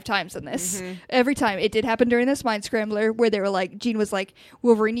happened 5 times in this. Every time it did happen during this Mind Scrambler where they were like, Jean was like,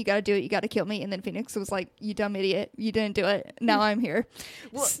 Wolverine, you got to do it, you got to kill me, and then Phoenix was like, you dumb idiot, you didn't do it. Now I'm here.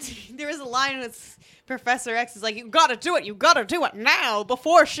 Well, there was a line with Professor X is like, you gotta do it now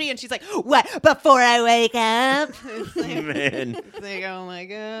before and she's like, what, before I wake up? It's like, Man. it's like, oh my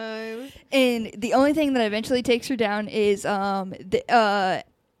god. And the only thing that eventually takes her down is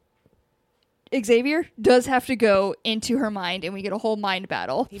Xavier does have to go into her mind, and we get a whole mind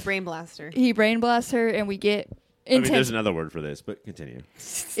battle. He brain blasts her. He brain blasts her, and we get I mean, intense. there's another word for this, but continue.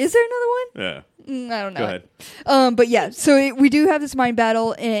 Is there another one? Yeah. I don't know. Go ahead. But yeah, so we do have this mind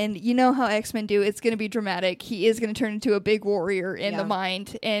battle, and you know how X-Men do. It's going to be dramatic. He is going to turn into a big warrior in the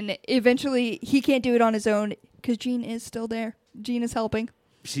mind, and eventually he can't do it on his own because Jean is still there. Jean is helping.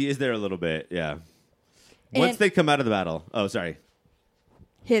 She is there a little bit, yeah. Once they come out of the battle. Oh, sorry.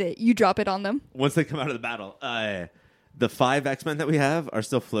 Hit it. You drop it on them. Once they come out of the battle, the 5 X-Men that we have are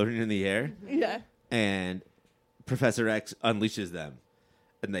still floating in the air, Yeah. and Professor X unleashes them,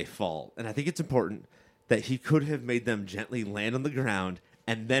 and they fall. And I think it's important that he could have made them gently land on the ground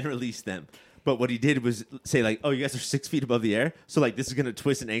and then release them. But what he did was say, like, oh, you guys are 6 feet above the air, so, like, this is going to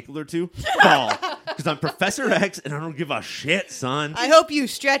twist an ankle or 2. Fall. Because I'm Professor X, and I don't give a shit, son. I hope you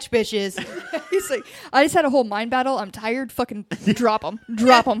stretch, bitches. He's like, I just had a whole mind battle. I'm tired. Fucking drop them.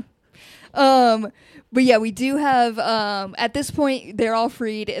 Drop them. But yeah, we do have, at this point, they're all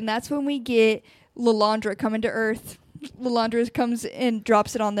freed, and that's when we get Lilandra coming to Earth. Lilandra comes and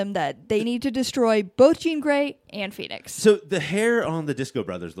drops it on them that they need to destroy both Jean Grey and Phoenix. So the hair on the Disco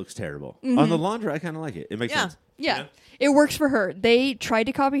Brothers looks terrible. On the Lilandra, I kind of like it. It makes sense. Yeah. You know? It works for her. They tried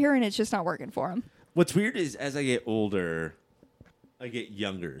to copy her, and it's just not working for them. What's weird is as I get older, I get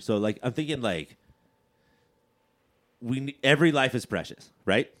younger. So, like, I'm thinking, like, every life is precious,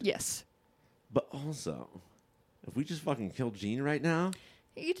 right? Yes. But also, if we just fucking kill Jean right now,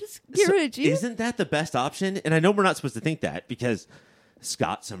 You just get rid of Jean. isn't that the best option? And I know we're not supposed to think that because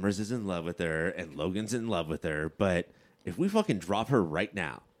Scott Summers is in love with her and Logan's in love with her. But if we fucking drop her right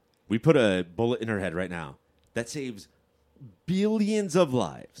now, we put a bullet in her head right now, that saves billions of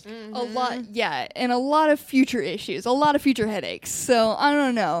lives. A lot, yeah, and a lot of future issues, a lot of future headaches. So, I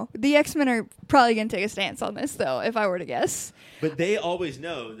don't know. The X-Men are probably going to take a stance on this, though, if I were to guess. But they always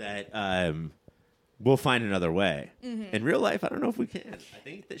know that we'll find another way. In real life, I don't know if we can. I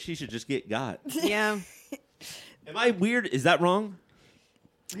think that she should just get got. Yeah. Am I weird? Is that wrong?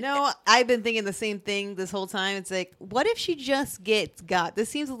 No, I've been thinking the same thing this whole time. It's like, what if she just gets got? This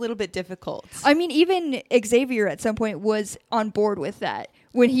seems a little bit difficult. I mean, even Xavier at some point was on board with that.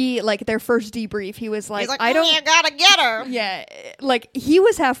 When he, like, their first debrief, he was like, I don't... You gotta get her. Yeah, like, he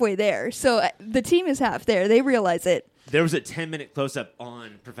was halfway there. So the team is half there. They realize it. There was a 10-minute close-up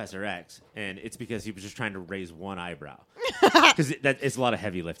on Professor X, and it's because he was just trying to raise one eyebrow. Because it's a lot of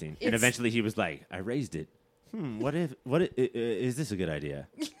heavy lifting. And eventually he was like, I raised it. Is this a good idea?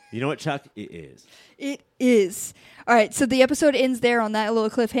 You know what, Chuck? It is. It is. All right, so the episode ends there on that little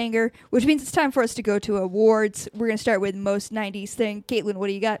cliffhanger, which means it's time for us to go to awards. We're going to start with most 90s thing. Caitlin, what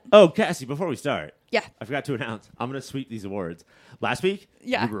do you got? Oh, Cassie, before we start. Yeah. I forgot to announce. I'm going to sweep these awards. Last week,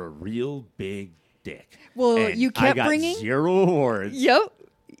 Yeah. you were a real big dick. Well, And you kept I got bringing... 0 awards. Yep.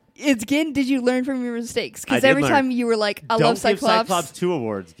 It's again, did you learn from your mistakes? I Because did every learn. time you were like, I Don't love give Cyclops. Cyclops 2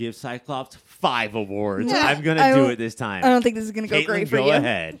 awards. Give Cyclops 5 awards. Yeah, I'm going I to do don't- it this time. I don't think this is going to go Caitlin, great for go you.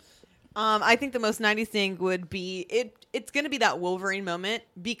 ahead. I think the most 90s thing would be it's going to be that Wolverine moment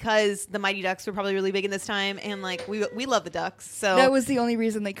because the Mighty Ducks were probably really big in this time, and like we love the Ducks. So That was the only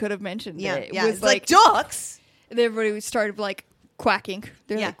reason they could have mentioned yeah, it. yeah. Was It's like Ducks. everybody started like quacking.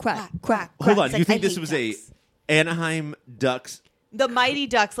 They're Yeah, like quack. Hold on. It's You like, think I this hate was ducks. a Anaheim Ducks? The Mighty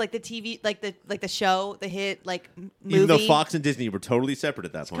Ducks, like the TV, like the show, the hit, like movie. Even though Fox and Disney were totally separate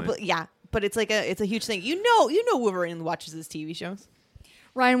at that point. Yeah, but it's like it's a huge thing. You know, Wolverine watches his TV shows.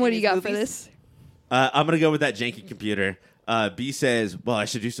 Ryan, what And do you his got for movies. this? I'm going to go with that janky computer. B says, well, I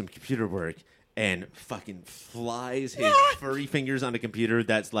should do some computer work, and fucking flies his furry fingers on a computer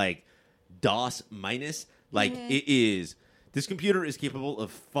that's like DOS minus. Like, it is. This computer is capable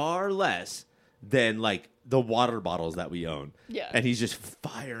of far less than, like, the water bottles that we own. Yeah. And he's just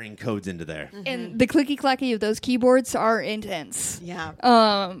firing codes into there. And the clicky clacky of those keyboards are intense. Yeah.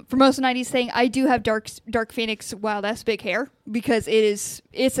 For most 90s thing, I do have Dark Phoenix wild ass big hair because it's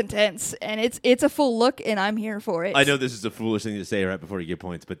intense and it's a full look and I'm here for it. I know this is a foolish thing to say right before you get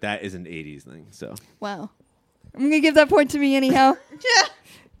points, but that is an 80s thing. So Wow. I'm gonna give that point to me anyhow. Yeah.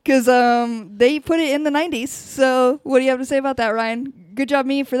 Because they put it in the 90s. So what do you have to say about that, Ryan? Good job,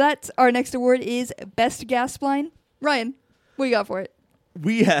 me, for that. Our next award is Best Gasp Line. Ryan, what you got for it?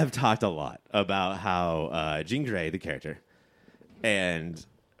 We have talked a lot about how Jean Grey, the character, and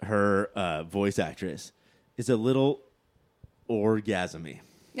her voice actress is a little orgasmy.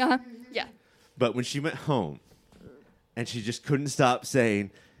 Uh-huh. Yeah. But when she went home and she just couldn't stop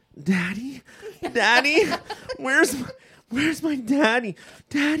saying, Daddy, Daddy, where's my daddy?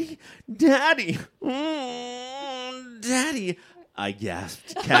 Daddy, Daddy, Daddy. I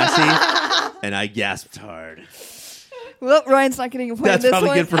gasped, Cassie, and I gasped hard. Well, Ryan's not getting a point That's this probably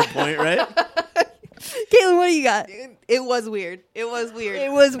one. good for a point, right? Caitlin, what do you got? It was weird. It was weird.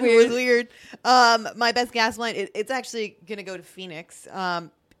 It was weird. My best gas line, it's actually going to go to Phoenix.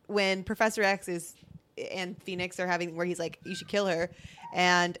 When Professor X and Phoenix are having, where he's like, you should kill her.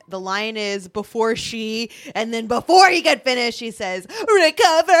 And the line is before he can finish, she says,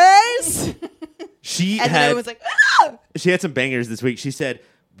 recovers. She And then everyone's like, ah! She had some bangers this week. She said,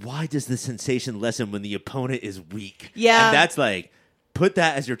 why does the sensation lessen when the opponent is weak? Yeah. And that's like, put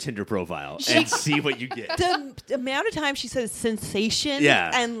that as your Tinder profile and see what you get. The amount of time she says sensation. Yeah.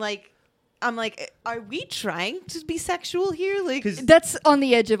 And like, I'm like, are we trying to be sexual here? Like, That's on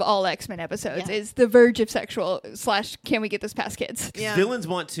the edge of all X-Men episodes. Yeah. Is the verge of sexual / can we get this past kids? yeah. Villains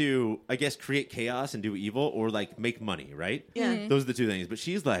want to, I guess, create chaos and do evil or like make money, right? Yeah. Mm-hmm. Those are the two things. But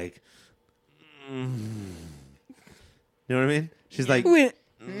she's like, you know what I mean? She's like, Wait,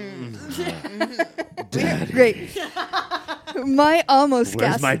 Daddy. great. My almost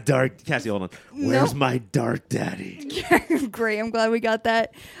Where's gasp. my dark Cassie? Hold on. Where's my dark daddy? Great. I'm glad we got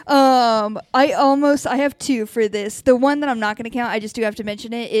that. I have two for this. The one that I'm not going to count, I just do have to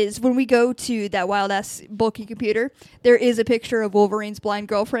mention it, is when we go to that wild ass bulky computer, there is a picture of Wolverine's blind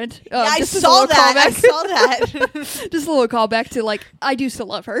girlfriend. I just as a saw little that. I callback. saw that. Just a little callback to like, I do still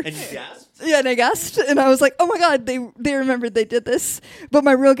love her. And you gasped? Yeah, and I gasped, and I was like, "Oh my god, they remembered they did this." But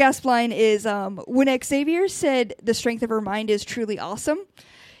my real gasp line is when Xavier said the strength of her mind is truly awesome.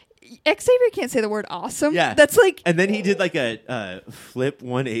 Xavier can't say the word awesome. Yeah. That's like, And then he did like a flip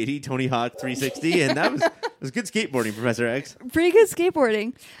 180, Tony Hawk 360, and that was good skateboarding, Professor X. pretty good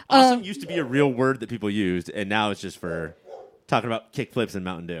skateboarding. Awesome used to be a real word that people used, and now it's just for talking about kick flips and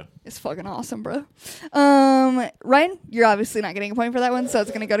Mountain Dew. It's fucking awesome, bro. Ryan, you're obviously not getting a point for that one, so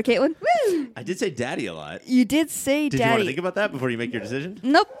it's gonna go to Caitlin. Woo! I did say daddy a lot. You did say Did you want daddy. to think about that before you make your decision?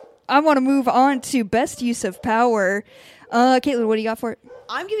 Nope. I want to move on to best use of power. Caitlin, what do you got for it?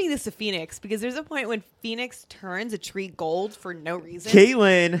 I'm giving this to Phoenix because there's a point when Phoenix turns a tree gold for no reason.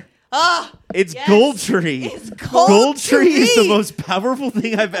 Caitlin, Ah, it's yes. Gold Tree. It's Gold Gold Tree is the Tree. most powerful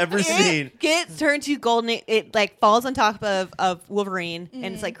thing I've ever seen. It gets turned to gold and it like falls on top of Wolverine and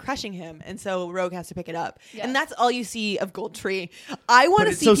it's like crushing him. And so Rogue has to pick it up. Yeah. And that's all you see of Gold Tree. I want But to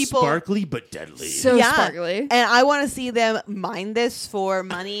it's see so people sparkly but deadly. So sparkly. And I want to see them mine this for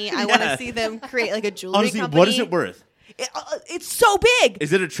money. I want Yeah. to see them create like a jewelry Honestly, company. what is it worth? It's so big.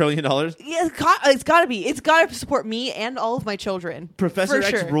 Is it $1 trillion? Yeah, it's got to be. It's got to support me and all of my children. Professor for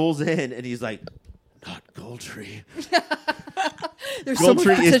X sure. rolls in and he's like, not Gold Tree. There's Gold so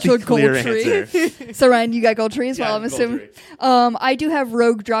Tree much is potential the Gold clear Tree. answer. So Ryan, you got Gold Tree as well, Yeah, I'm Gold assuming. Tree. I do have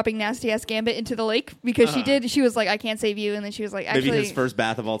Rogue dropping nasty ass Gambit into the lake because she was like, I can't save you, and then she was like, actually, Maybe his first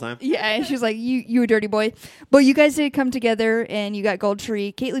bath of all time. yeah, and she was like, you a dirty boy. But you guys did come together and you got Gold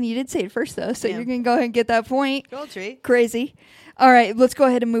Tree. Caitlin, you did say it first though, so Yeah. you're gonna go ahead and get that point. Gold Tree. Crazy. All right, let's go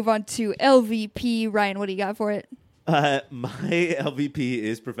ahead and move on to LVP. Ryan, what do you got for it? My LVP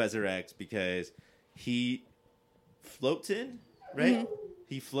is Professor X because he floats in, right? Mm-hmm.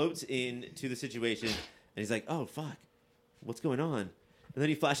 He floats into the situation and he's like, oh, fuck, what's going on? And then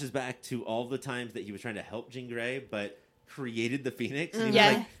he flashes back to all the times that he was trying to help Jean Grey, but created the Phoenix. And he Yeah.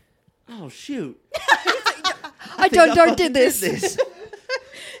 was like, oh, shoot. I think I Dark fucking did this.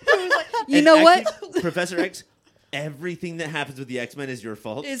 You And know what? actually, Professor X, everything that happens with the X-Men is your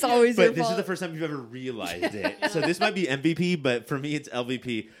fault. It's always But your this fault. is the first time you've ever realized it. So this might be MVP, but for me, it's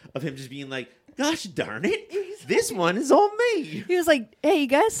LVP of him just being like, gosh darn it, this one is all me. He was like, "Hey, you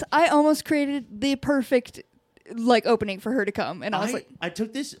guys, I almost created the perfect like opening for her to come," and I was like, I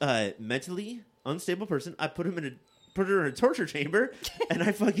took this mentally unstable person, I put her in a torture chamber, and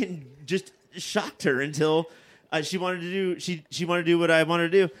I fucking just shocked her until she wanted to do what I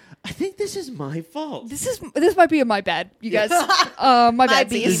wanted to do. I think this is my fault. "This might be my bad, you guys. My bad,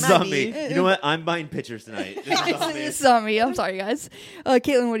 be. This bees. is might on be. me. You know what? I'm buying pictures tonight. This is on me. This is on me. I'm sorry, guys.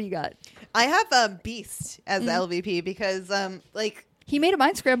 Caitlin, what do you got? I have Beast as the LVP because He made a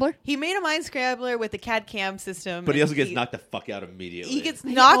mind scrambler. He made a mind scrambler with the CAD CAM system. But he also gets knocked the fuck out immediately. He gets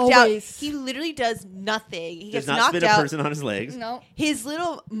knocked out. always- He literally does nothing. He Does gets not knocked spin out. a person on his legs. No. His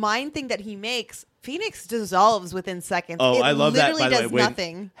little mind thing that he makes, Phoenix dissolves within seconds. Oh, It I love that, literally by the way. does When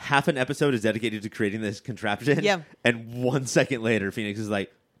nothing. half an episode is dedicated to creating this contraption. Yeah. And 1 second later, Phoenix is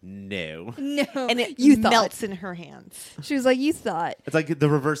like, no. No. And it you thought. melts in her hands. She was like, you thought. It's like the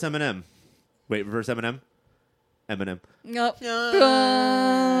reverse Eminem. Wait, reverse Eminem? Eminem. Nope. For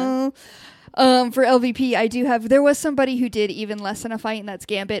LVP, I do have. There was somebody who did even less than a fight, and that's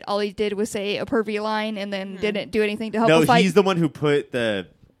Gambit. All he did was say a pervy line, and then didn't do anything to help No, the fight. he's the one who put the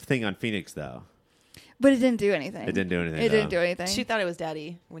thing on Phoenix, though. But it didn't do anything. It didn't do anything. It didn't though. do anything. She thought it was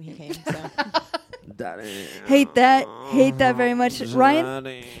Daddy when he came. So. Hate that. Hate that very much,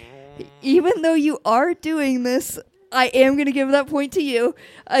 Ryan. Even though you are doing this, I am going to give that point to you.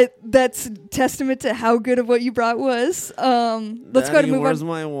 That's testament to how good of what you brought was. Let's go to move where's on.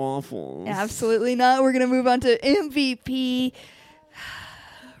 my waffles? Absolutely not. We're going to move on to MVP.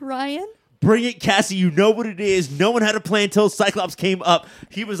 Ryan? Bring it, Cassie. You know what it is. No one had a plan until Cyclops came up.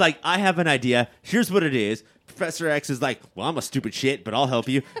 He was like, I have an idea. Here's what it is. Professor X is like, well, I'm a stupid shit, but I'll help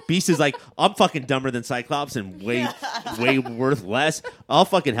you. Beast is like, I'm fucking dumber than Cyclops and way worth less. I'll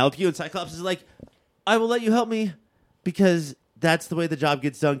fucking help you. And Cyclops is like, I will let you help me because that's the way the job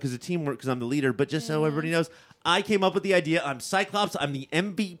gets done because of teamwork because I'm the leader. But just so everybody knows, I came up with the idea. I'm Cyclops. I'm the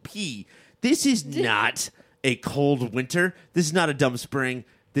MVP. This is not a cold winter. This is not a dumb spring.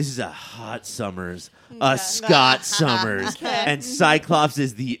 This is a hot summers, a Scott Summers, and Cyclops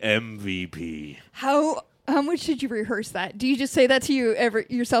is the MVP. How much did you rehearse that? Do you just say that to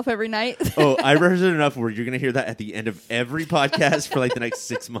yourself every night? Oh, I rehearsed it enough where you're going to hear that at the end of every podcast for like the next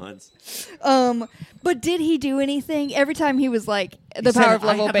 6 months. But did he do anything? Every time he was like, the said, power of "I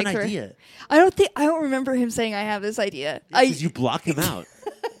level have an breakthrough. idea." I don't remember him saying I have this idea. Because you block him out.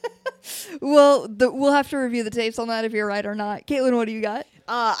 Well, we'll have to review the tapes on that if you're right or not. Caitlin, what do you got?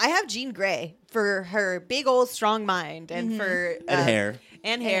 I have Jean Grey for her big old strong mind and for And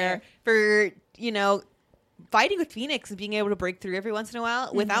hair. for fighting with Phoenix and being able to break through every once in a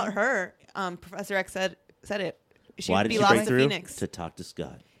while. Without her, Professor X said it. She'd Why did be she lost break to through? Phoenix. To talk to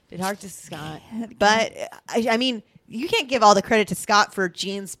Scott. To talk to Scott, but I mean, you can't give all the credit to Scott for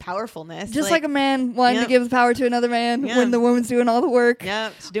Jean's powerfulness. Just like a man wanting Yep. to give the power to another man Yeah. when the woman's doing all the work.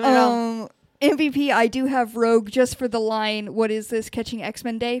 yeah, she's doing it all. MVP, I do have Rogue just for the line, what is this, Catching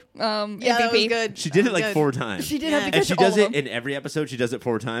X-Men Day? Yeah, MVP. that was good. She did That it was like good. 4 times. She did Yeah. have to And catch she all does of it them. in every episode. She does it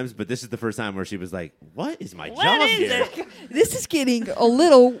 4 times, but this is the first time where she was like, "What is my What job is here?" it? This is getting a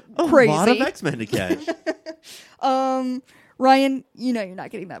little crazy. A lot of X-Men to catch. Ryan, you're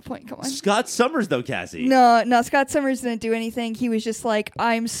not getting that point. Come on. Scott Summers, though, Cassie. No, Scott Summers didn't do anything. He was just like,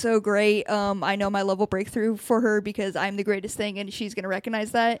 I'm so great. I know my level breakthrough for her because I'm the greatest thing, and she's going to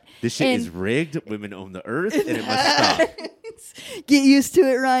recognize that. This shit And is rigged. Women own the earth, and it must stop. Get used to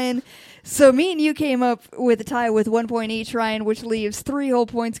it, Ryan. So me and you came up with a tie with 1 point each, Ryan, which leaves 3 whole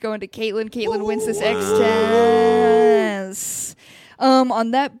points going to Caitlin. Caitlin wins this X-Test. On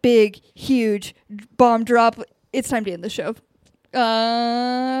that big, huge bomb drop, it's time to end the show.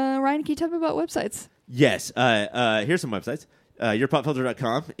 Ryan, can you tell me about websites? Yes. Here's some websites.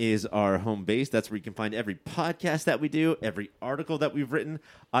 YourPopFilter.com is our home base. That's where you can find every podcast that we do, every article that we've written.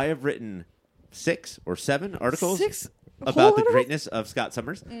 I have written 6 or 7 articles 6 about whole the articles? greatness of Scott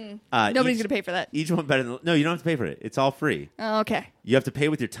Summers. Nobody's going to pay for that. Each one better than... No, you don't have to pay for it. It's all free. Oh, okay. You have to pay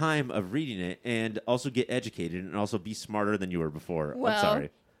with your time of reading it and also get educated and also be smarter than you were before. Wow. I'm sorry.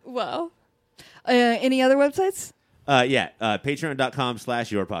 Wow. Any other websites?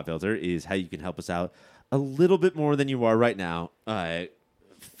 Patreon.com/YourPopFilter is how you can help us out a little bit more than you are right now.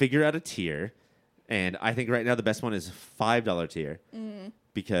 Figure out a tier. And I think right now the best one is $5 tier.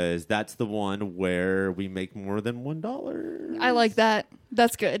 Because that's the one where we make more than $1. I like that.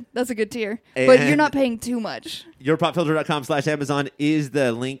 That's good. That's a good tier. And But you're not paying too much. YourPopFilter.com/Amazon is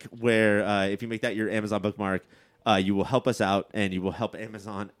the link where if you make that your Amazon bookmark, you will help us out and you will help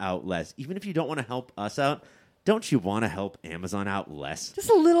Amazon out less. Even if you don't want to help us out, don't you want to help Amazon out less? Just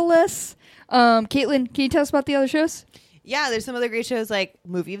a little less. Caitlin, can you tell us about the other shows? Yeah, there's some other great shows like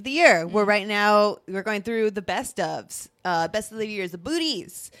Movie of the Year, where right now we're going through the best ofs. Best of the year is the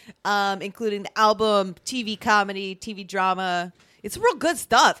Booties, including the album, TV comedy, TV drama. It's real good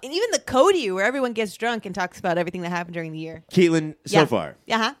stuff. And even the Cody, where everyone gets drunk and talks about everything that happened during the year. Caitlin, so far.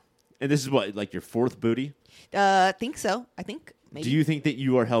 Yeah. And this is what, like your 4th booty? Think so. I think maybe. Do you think that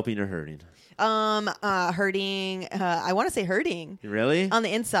you are helping or hurting? Hurting. I want to say hurting. Really? On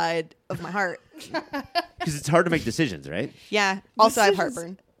the inside of my heart. Because it's hard to make decisions, right? Yeah. Also, I have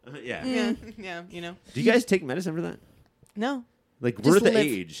Decisions. heartburn. Yeah. Yeah. Yeah. You know. Do you guys take medicine for that? No. Like we're Just the live.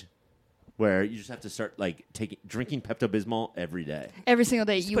 age where you just have to start like drinking Pepto-Bismol every day. Every single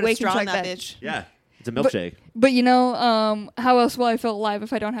day. Just You put a wake and straw in chug that that. bitch. Yeah, it's a milkshake. But how else will I feel alive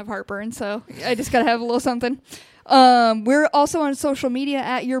if I don't have heartburn? So I just gotta have a little something. We're also on social media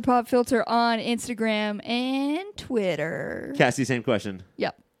at Your Pop Filter on Instagram and Twitter. Cassie, same question.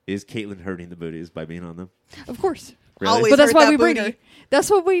 Yep, Is Caitlin hurting the booties by being on them? of course. Really? Always. But that's hurt why that we bring booty. her. That's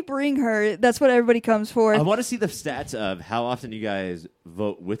what we bring her. That's what everybody comes for. I want to see the stats of how often you guys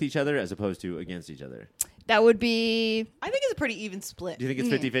vote with each other as opposed to against each other. That would be. I think it's a pretty even split. Do you think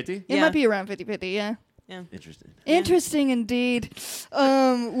it's 50-50? It Yeah. might be around 50-50, yeah. Yeah. Interesting. Interesting indeed. We're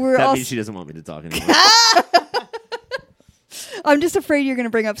That also. means she doesn't want me to talk anymore. I'm just afraid you're going to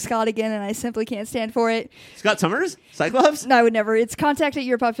bring up Scott again, and I simply can't stand for it. Scott Summers? Cyclops? No, I would never. It's contact at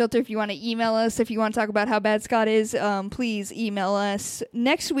YourPopFilter if you want to email us. If you want to talk about how bad Scott is, please email us.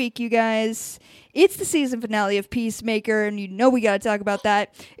 Next week, you guys, it's the season finale of Peacemaker, and you know we got to talk about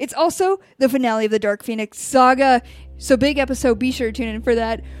that. It's also the finale of the Dark Phoenix saga. So big episode. Be sure to tune in for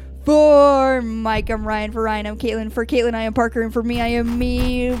that. For Mike, I'm Ryan. For Ryan, I'm Caitlin. For Caitlin, I am Parker. And for me, I am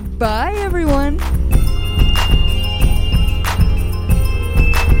me. Bye, everyone.